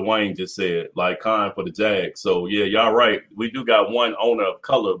Dwayne just said. Like Khan for the Jags. So yeah, y'all right. We do got one owner of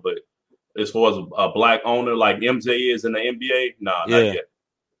color, but as far as a black owner like MJ is in the NBA, not yet.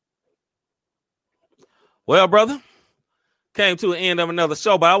 Well, brother, came to an end of another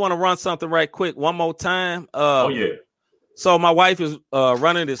show, but I want to run something right quick one more time. So my wife is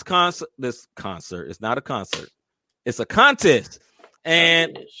running this concert. This concert. It's not a concert. It's a contest.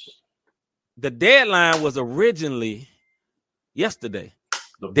 And the deadline was originally yesterday.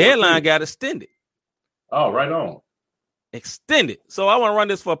 The deadline got extended. Oh, right on. Extended. So I want to run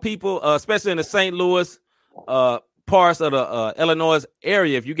this for people, especially in the St. Louis parts of the Illinois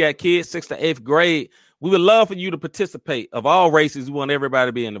area. If you got kids 6th to 8th grade, we would love for you to participate. Of all races, we want everybody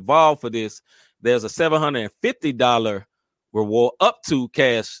to be involved for this. There's a $750 reward up to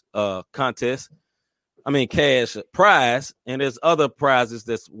cash contest. Cash prize, and there's other prizes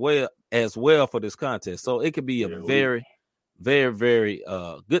that's as well for this contest. So it could be a very, very, very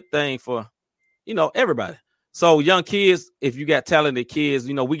good thing for everybody. So young kids, if you got talented kids,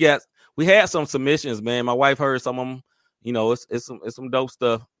 we had some submissions, man. My wife heard some of them. It's some dope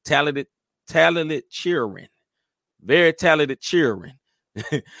stuff. Talented cheering, very talented cheering.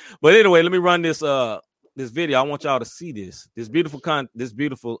 But anyway, let me run this video. I want y'all to see this beautiful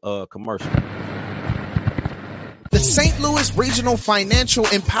commercial. The St. Louis Regional Financial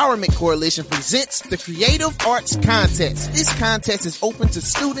Empowerment Coalition presents the Creative Arts Contest. This contest is open to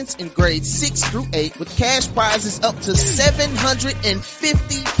students in grades 6 through 8 with cash prizes up to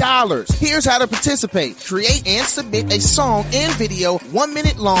 $750. Here's how to participate. Create and submit a song and video 1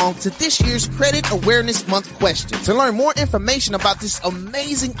 minute long to this year's Credit Awareness Month question. To learn more information about this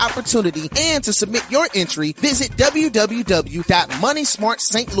amazing opportunity and to submit your entry, visit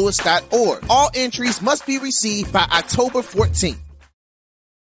www.moneysmartstlouis.org. All entries must be received by October 14th.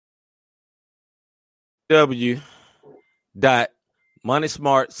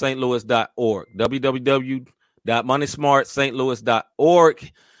 www.moneysmartstlouis.org.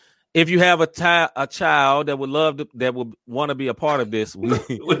 www.moneysmartstlouis.org. If you have a child that would want to be a part of this,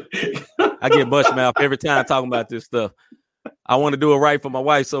 I get bush mouth every time talking about this stuff. I want to do it right for my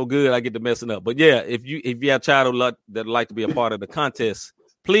wife so good I get to messing up. But yeah, if you have a child that'd like to be a part of the contest,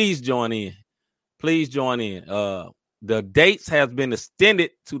 please join in. Please join in. The dates have been extended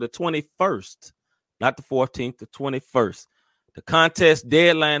to the 21st, not the 14th, the 21st. The contest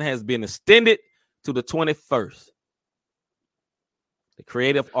deadline has been extended to the 21st. The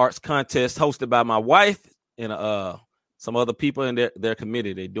Creative Arts Contest hosted by my wife and some other people in their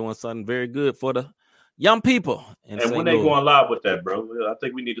committee. They're doing something very good for the young people. And when they going live with that, bro? I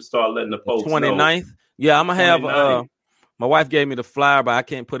think we need to start letting the folks 29th. know. Yeah, I'm going to have my wife gave me the flyer, but I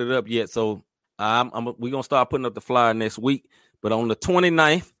can't put it up yet. So we're going to start putting up the flyer next week. But on the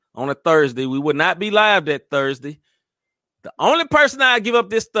 29th, on a Thursday, we would not be live that Thursday. The only person I give up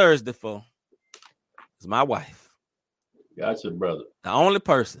this Thursday for is my wife. Gotcha, brother. The only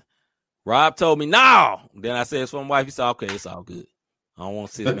person. Rob told me, no. Then I said, it's for my wife. He said, okay, it's all good. I don't want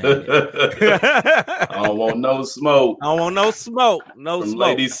to see this man. I don't want no smoke. I don't want no smoke. No from smoke.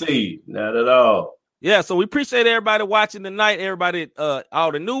 Lady C. Not at all. Yeah, so we appreciate everybody watching tonight. Everybody,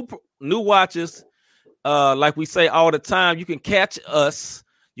 all the new watchers. Like we say all the time, you can catch us.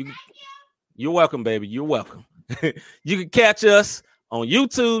 You're welcome, baby. You're welcome. You can catch us on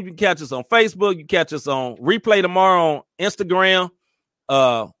YouTube. You can catch us on Facebook. You can catch us on replay tomorrow on Instagram.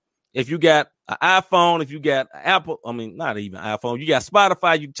 If you got an iPhone, if you got Apple, not even iPhone, you got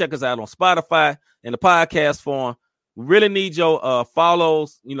Spotify, you can check us out on Spotify in the podcast form. We really need your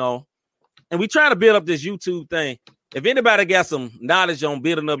follows, and we trying to build up this YouTube thing. If anybody got some knowledge on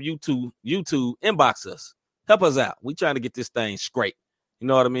building up YouTube, inbox us. Help us out. We trying to get this thing straight. You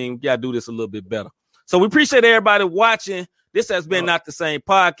know what I mean? We got to do this a little bit better. So we appreciate everybody watching. This has been Not the Same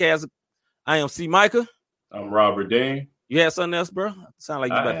Podcast. I am C. Micah. I'm Robert Dean. You had something else, bro? Sound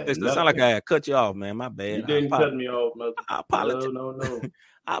like you about to fix it. Sound like I had cut you off, man. My bad. You didn't cut me off, brother. I apologize. No.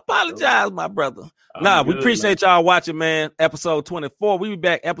 I apologize, my brother. We appreciate y'all watching, man. Episode 24. We be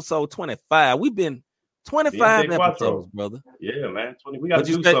back episode 25. We've been 25 episodes, brother. Yeah, man. 20. We got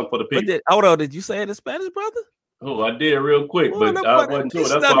to do something for the people. Did you say it in Spanish, brother? Oh, I did real quick, but I wasn't sure.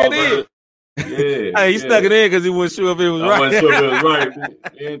 That's why I was Yeah. Hey, he stuck it in because he wasn't sure if it was right. I wasn't sure if it was right.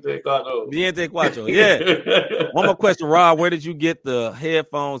 Diente Cuatro. Yeah. One more question, Rob. Where did you get the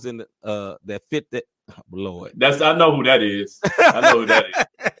headphones and that fit that? Oh, Lord. I know who that is.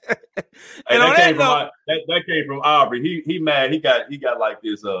 Hey, that came from Aubrey. He mad. He got like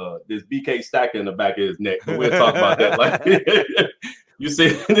this BK Stacker in the back of his neck. But we'll talk about that. Like you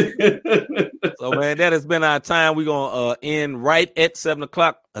see. So man, that has been our time. We're gonna end right at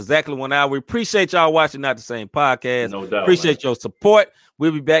 7:00, exactly 1 hour. We appreciate y'all watching Not the Same Podcast. No doubt. Appreciate your support.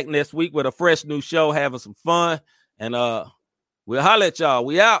 We'll be back next week with a fresh new show, having some fun, and we'll holler at y'all.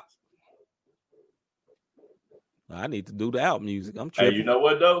 We out. I need to do the out music. I'm tripping. Hey, you know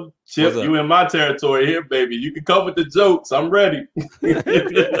what though? Chip, you in my territory here, baby. You can come with the jokes. I'm ready.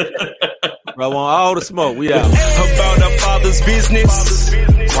 Bro, I want all the smoke. We out. About our Father's business.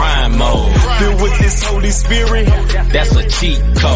 Crime mode. Filled with this Holy Spirit. That's a cheat code.